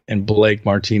Hooper, and Blake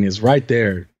Martinez. Right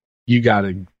there, you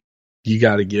gotta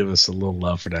give us a little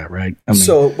love for that, right? I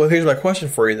mean, well, here's my question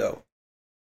for you, though.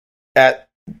 At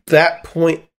that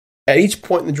point, at each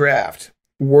point in the draft,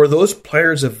 were those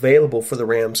players available for the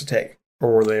Rams to take,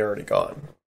 or were they already gone?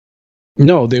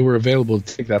 No, they were available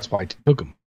to take. That's why I took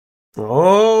them.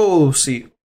 Oh, see,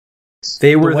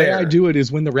 they were there. The way I do it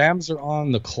is when the Rams are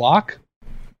on the clock,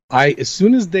 as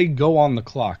soon as they go on the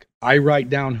clock, I write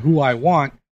down who I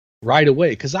want right away,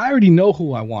 because I already know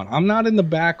who I want. I'm not in the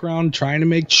background trying to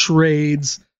make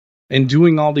trades and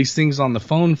doing all these things on the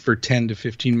phone for 10 to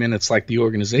 15 minutes like the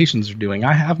organizations are doing.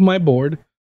 I have my board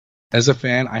as a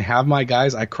fan. I have my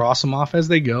guys. I cross them off as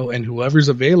they go, and whoever's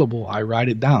available, I write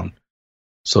it down.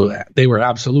 So they were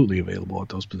absolutely available at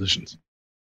those positions.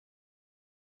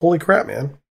 Holy crap,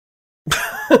 man.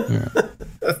 Yeah.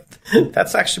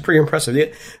 That's actually pretty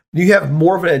impressive. You have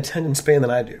more of an attention span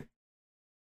than I do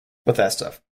with that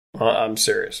stuff. I'm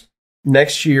serious.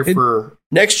 Next year for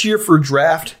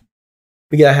draft,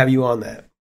 we gotta have you on that.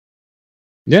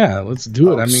 Yeah, let's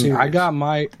do it. I mean, serious.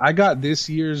 I got this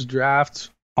year's draft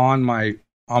on my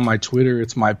Twitter.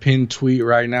 It's my pinned tweet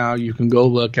right now. You can go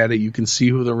look at it. You can see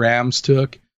who the Rams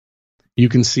took. You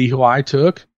can see who I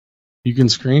took. You can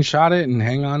screenshot it and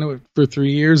hang on to it for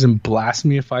 3 years and blast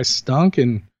me if I stunk.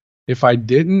 And if I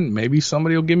didn't, maybe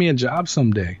somebody will give me a job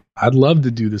someday. I'd love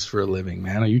to do this for a living,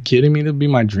 man. Are you kidding me? That'd be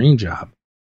my dream job.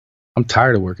 I'm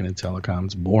tired of working in telecom.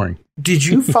 It's boring. Did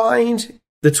you find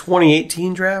the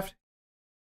 2018 draft?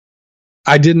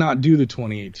 I did not do the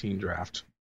 2018 draft.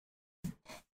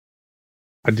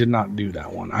 I did not do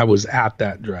that one. I was at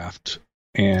that draft,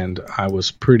 and I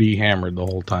was pretty hammered the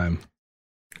whole time.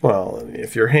 Well,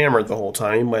 if you're hammered the whole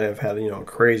time, you might have had,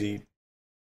 crazy.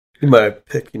 You might have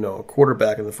picked, a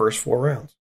quarterback in the first 4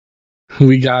 rounds.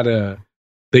 We got the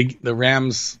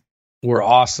Rams were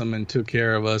awesome and took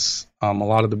care of us. A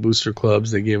lot of the booster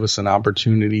clubs, they gave us an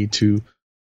opportunity to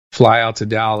fly out to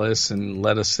Dallas and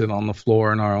let us sit on the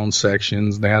floor in our own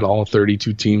sections. They had all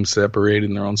 32 teams separated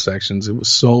in their own sections. It was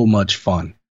so much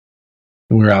fun.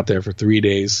 And we were out there for 3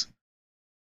 days.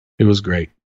 It was great.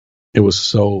 It was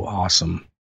so awesome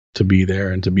to be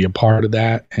there and to be a part of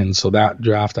that. And so that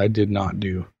draft I did not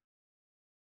do.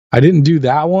 I didn't do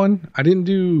that one. I didn't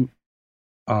do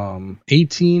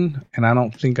 18, and I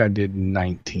don't think I did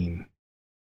 19.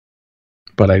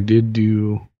 But I did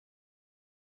do,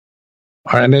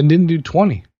 and I didn't do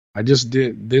 20. I just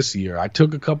did this year. I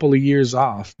took a couple of years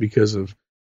off because of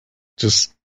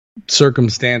just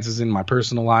circumstances in my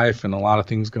personal life and a lot of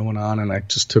things going on, and I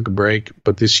just took a break.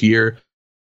 But this year,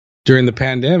 during the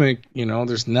pandemic,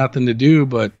 there's nothing to do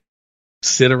but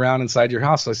sit around inside your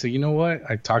house. So I said, you know what?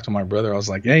 I talked to my brother. I was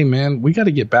like, hey, man, we got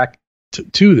to get back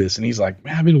to this. And he's like,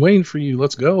 man, I've been waiting for you.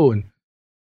 Let's go. And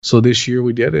so this year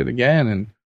we did it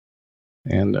again.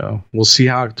 And we'll see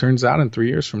how it turns out in 3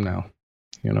 years from now.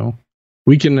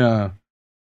 We can, on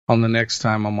the next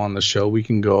time I'm on the show, we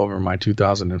can go over my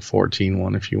 2014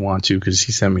 one if you want to, because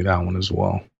he sent me that one as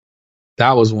well.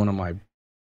 That was one of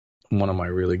my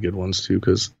really good ones too,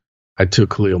 because I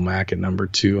took Khalil Mack at number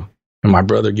 2. And my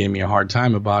brother gave me a hard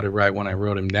time about it right when I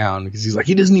wrote him down, because he's like,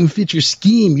 he doesn't even fit your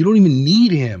scheme. You don't even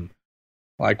need him.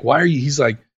 Like, he's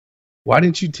like, why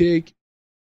didn't you take,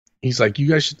 he's like, you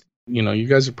guys should, you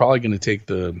guys are probably going to take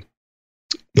the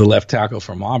left tackle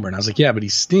from Auburn. I was like, yeah, but he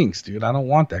stinks, dude. I don't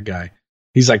want that guy.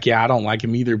 He's like, yeah, I don't like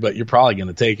him either, but you're probably going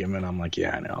to take him. And I'm like,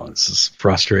 yeah, I know. It's just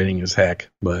frustrating as heck.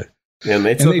 But yeah,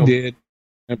 they did.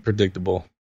 Predictable.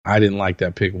 I didn't like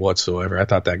that pick whatsoever. I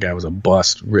thought that guy was a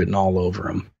bust written all over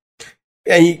him.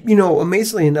 And,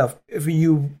 amazingly enough, if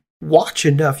you watch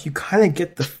enough, you kind of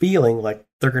get the feeling like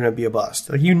they're going to be a bust.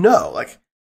 Like,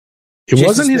 it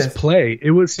wasn't his play.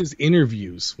 It was his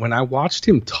interviews. When I watched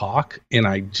him talk and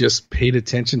I just paid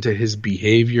attention to his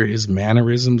behavior, his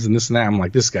mannerisms, and this and that, I'm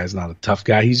like, this guy's not a tough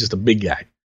guy. He's just a big guy.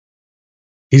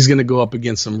 He's going to go up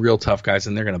against some real tough guys,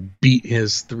 and they're going to beat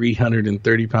his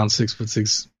 330-pound,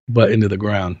 6'6" butt into the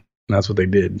ground. And that's what they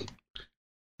did.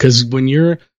 Because when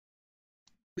you're,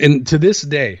 and to this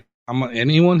day,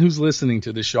 anyone who's listening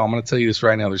to this show, I'm going to tell you this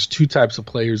right now. There's 2 types of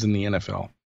players in the NFL.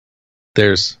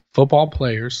 There's football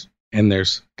players, and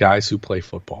there's guys who play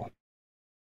football.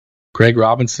 Greg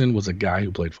Robinson was a guy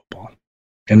who played football,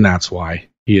 and that's why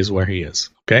he is where he is,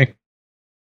 okay?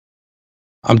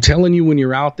 I'm telling you, when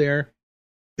you're out there,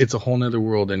 it's a whole nother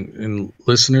world. And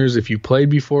listeners, if you played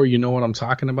before, you know what I'm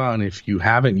talking about, and if you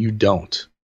haven't, you don't.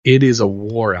 It is a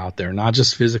war out there, not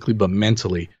just physically, but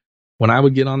mentally. When I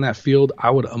would get on that field, I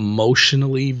would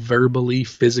emotionally, verbally,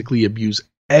 physically abuse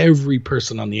every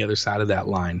person on the other side of that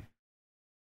line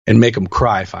and make them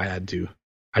cry if I had to.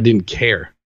 I didn't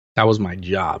care. That was my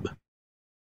job.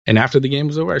 And after the game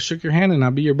was over, I shook your hand and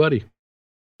I'd be your buddy.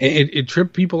 And it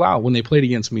tripped people out when they played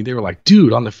against me. They were like,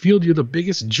 dude, on the field, you're the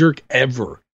biggest jerk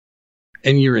ever.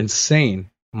 And you're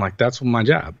insane. I'm like, that's my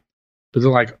job. But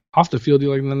they're like, off the field,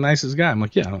 you're like the nicest guy. I'm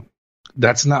like, yeah,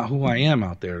 that's not who I am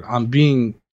out there.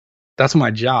 That's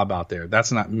my job out there.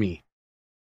 That's not me.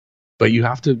 But you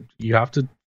have to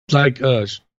like,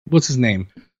 what's his name?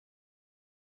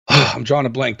 I'm drawing a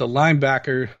blank. The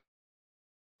linebacker,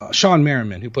 Sean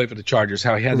Merriman, who played for the Chargers,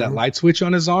 how he had that light switch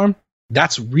on his arm.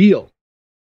 That's real.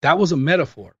 That was a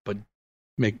metaphor, but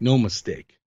make no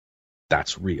mistake,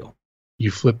 that's real.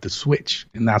 You flip the switch,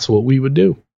 and that's what we would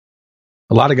do.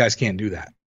 A lot of guys can't do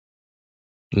that.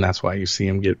 And that's why you see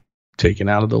them get taken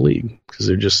out of the league, because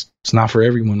it's not for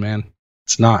everyone, man.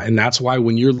 It's not. And that's why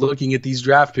when you're looking at these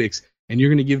draft picks and you're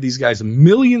going to give these guys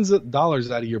millions of dollars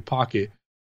out of your pocket,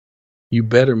 you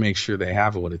better make sure they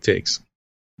have what it takes.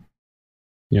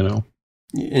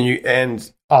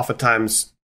 And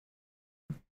oftentimes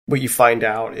what you find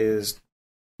out is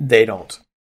they don't.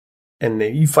 And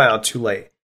you find out too late.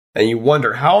 And you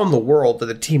wonder, how in the world did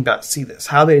the team not see this?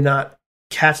 How they not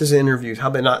catch this in interviews? How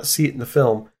they not see it in the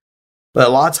film? But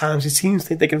a lot of times these teams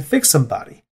think they can fix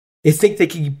somebody. They think they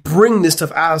can bring this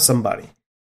stuff out of somebody.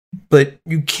 But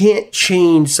you can't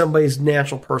change somebody's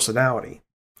natural personality.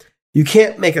 You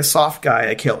can't make a soft guy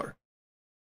a killer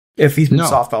if he's been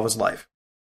soft all his life.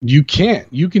 You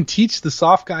can't. You can teach the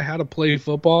soft guy how to play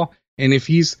football, and if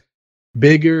he's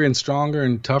bigger and stronger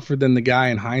and tougher than the guy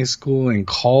in high school and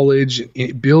college,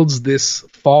 it builds this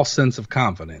false sense of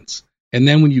confidence. And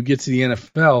then when you get to the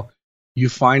NFL, you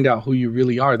find out who you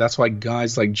really are. That's why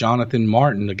guys like Jonathan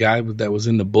Martin, the guy that was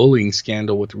in the bullying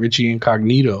scandal with Richie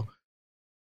Incognito,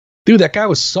 dude, that guy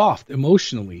was soft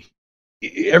emotionally.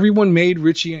 Everyone made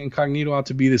Richie Incognito out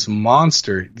to be this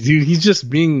monster. Dude, he's just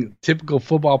being typical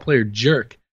football player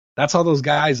jerk. That's how those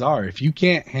guys are. If you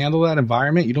can't handle that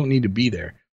environment, you don't need to be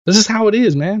there. This is how it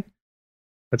is, man.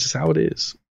 That's just how it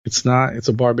is. It's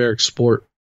a barbaric sport.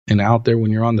 And out there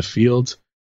when you're on the field,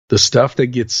 the stuff that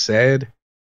gets said,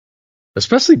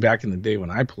 especially back in the day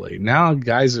when I played, now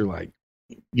guys are like,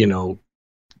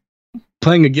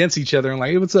 playing against each other and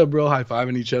like, hey, what's up, bro?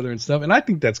 High-fiving each other and stuff. And I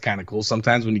think that's kind of cool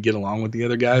sometimes when you get along with the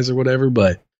other guys or whatever.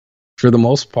 But for the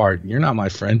most part, you're not my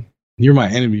friend. You're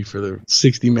my enemy for the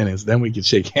 60 minutes. Then we can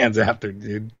shake hands after,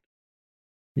 dude.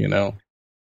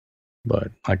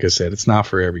 But like I said, it's not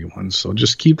for everyone. So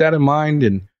just keep that in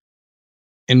mind.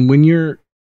 And when you're,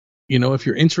 if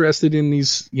you're interested in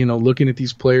these, looking at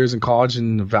these players in college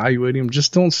and evaluating them,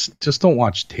 just don't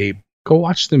watch tape. Go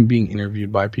watch them being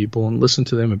interviewed by people and listen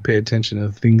to them and pay attention to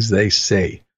the things they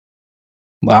say.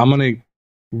 But I'm going to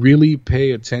really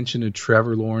pay attention to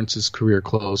Trevor Lawrence's career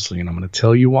closely, and I'm going to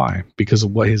tell you why. Because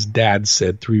of what his dad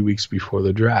said 3 weeks before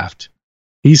the draft.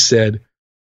 He said,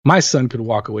 my son could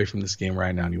walk away from this game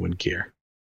right now and he wouldn't care.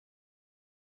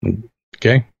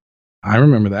 Okay? I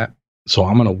remember that. So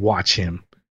I'm going to watch him.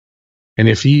 And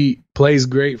if he plays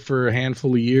great for a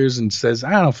handful of years and says,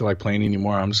 I don't feel like playing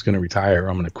anymore, I'm just going to retire,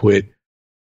 I'm going to quit,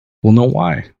 we'll know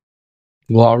why.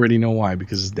 We'll already know why,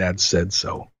 because his dad said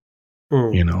so.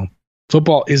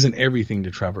 Football isn't everything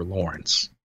to Trevor Lawrence.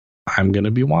 I'm going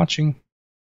to be watching.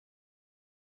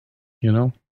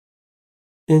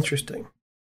 Interesting.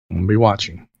 I'm going to be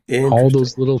watching. All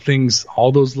those little things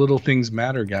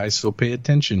matter, guys, so pay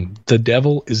attention. The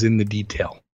devil is in the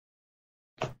detail.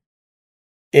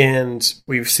 And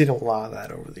we've seen a lot of that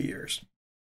over the years.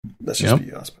 Let's just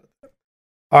be honest about that.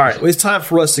 All right, well, it's time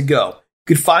for us to go.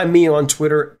 You can find me on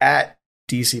Twitter at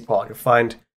DCPaul. You can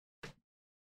find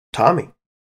Tommy,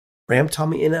 Ram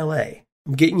Tommy in LA.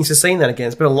 I'm getting used to saying that again.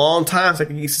 It's been a long time since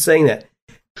I get used to saying that.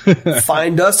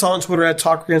 Find us on Twitter at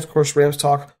Talk Rams, of course, Rams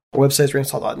Talk. Our website is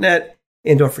ramstalk.net.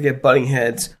 And don't forget, Butting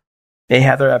Heads. They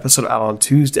have their episode out on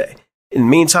Tuesday. In the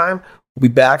meantime, we'll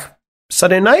be back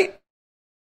Sunday night.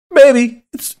 Maybe.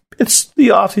 It's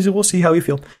the off season. We'll see how we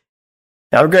feel.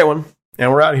 Have a great one. And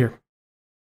we're out of here.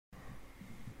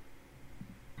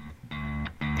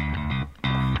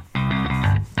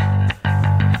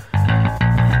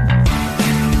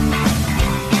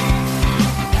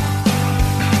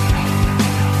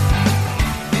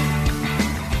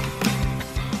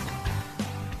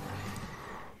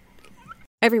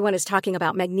 Everyone is talking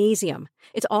about magnesium.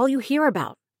 It's all you hear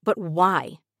about. But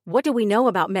why? What do we know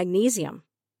about magnesium?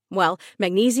 Well,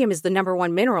 magnesium is the number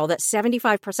one mineral that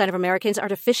 75% of Americans are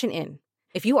deficient in.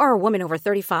 If you are a woman over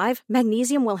 35,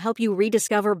 magnesium will help you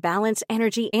rediscover balance,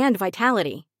 energy, and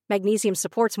vitality. Magnesium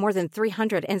supports more than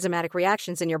 300 enzymatic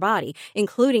reactions in your body,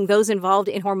 including those involved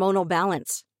in hormonal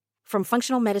balance. From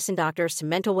functional medicine doctors to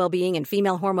mental well-being and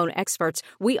female hormone experts,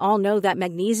 we all know that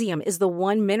magnesium is the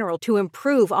one mineral to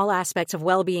improve all aspects of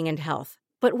well-being and health.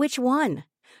 But which one?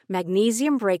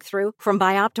 Magnesium Breakthrough from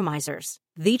Bioptimizers,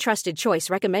 the trusted choice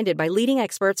recommended by leading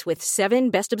experts with 7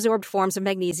 best-absorbed forms of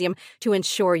magnesium to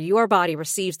ensure your body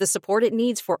receives the support it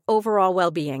needs for overall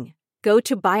well-being. Go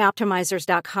to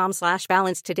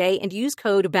bioptimizers.com/balance today and use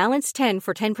code BALANCE10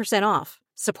 for 10% off.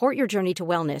 Support your journey to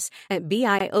wellness at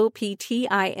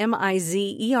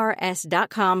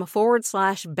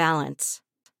bioptimizers.com/balance.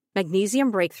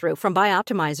 Magnesium Breakthrough from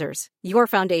Bioptimizers, your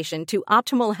foundation to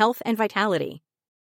optimal health and vitality.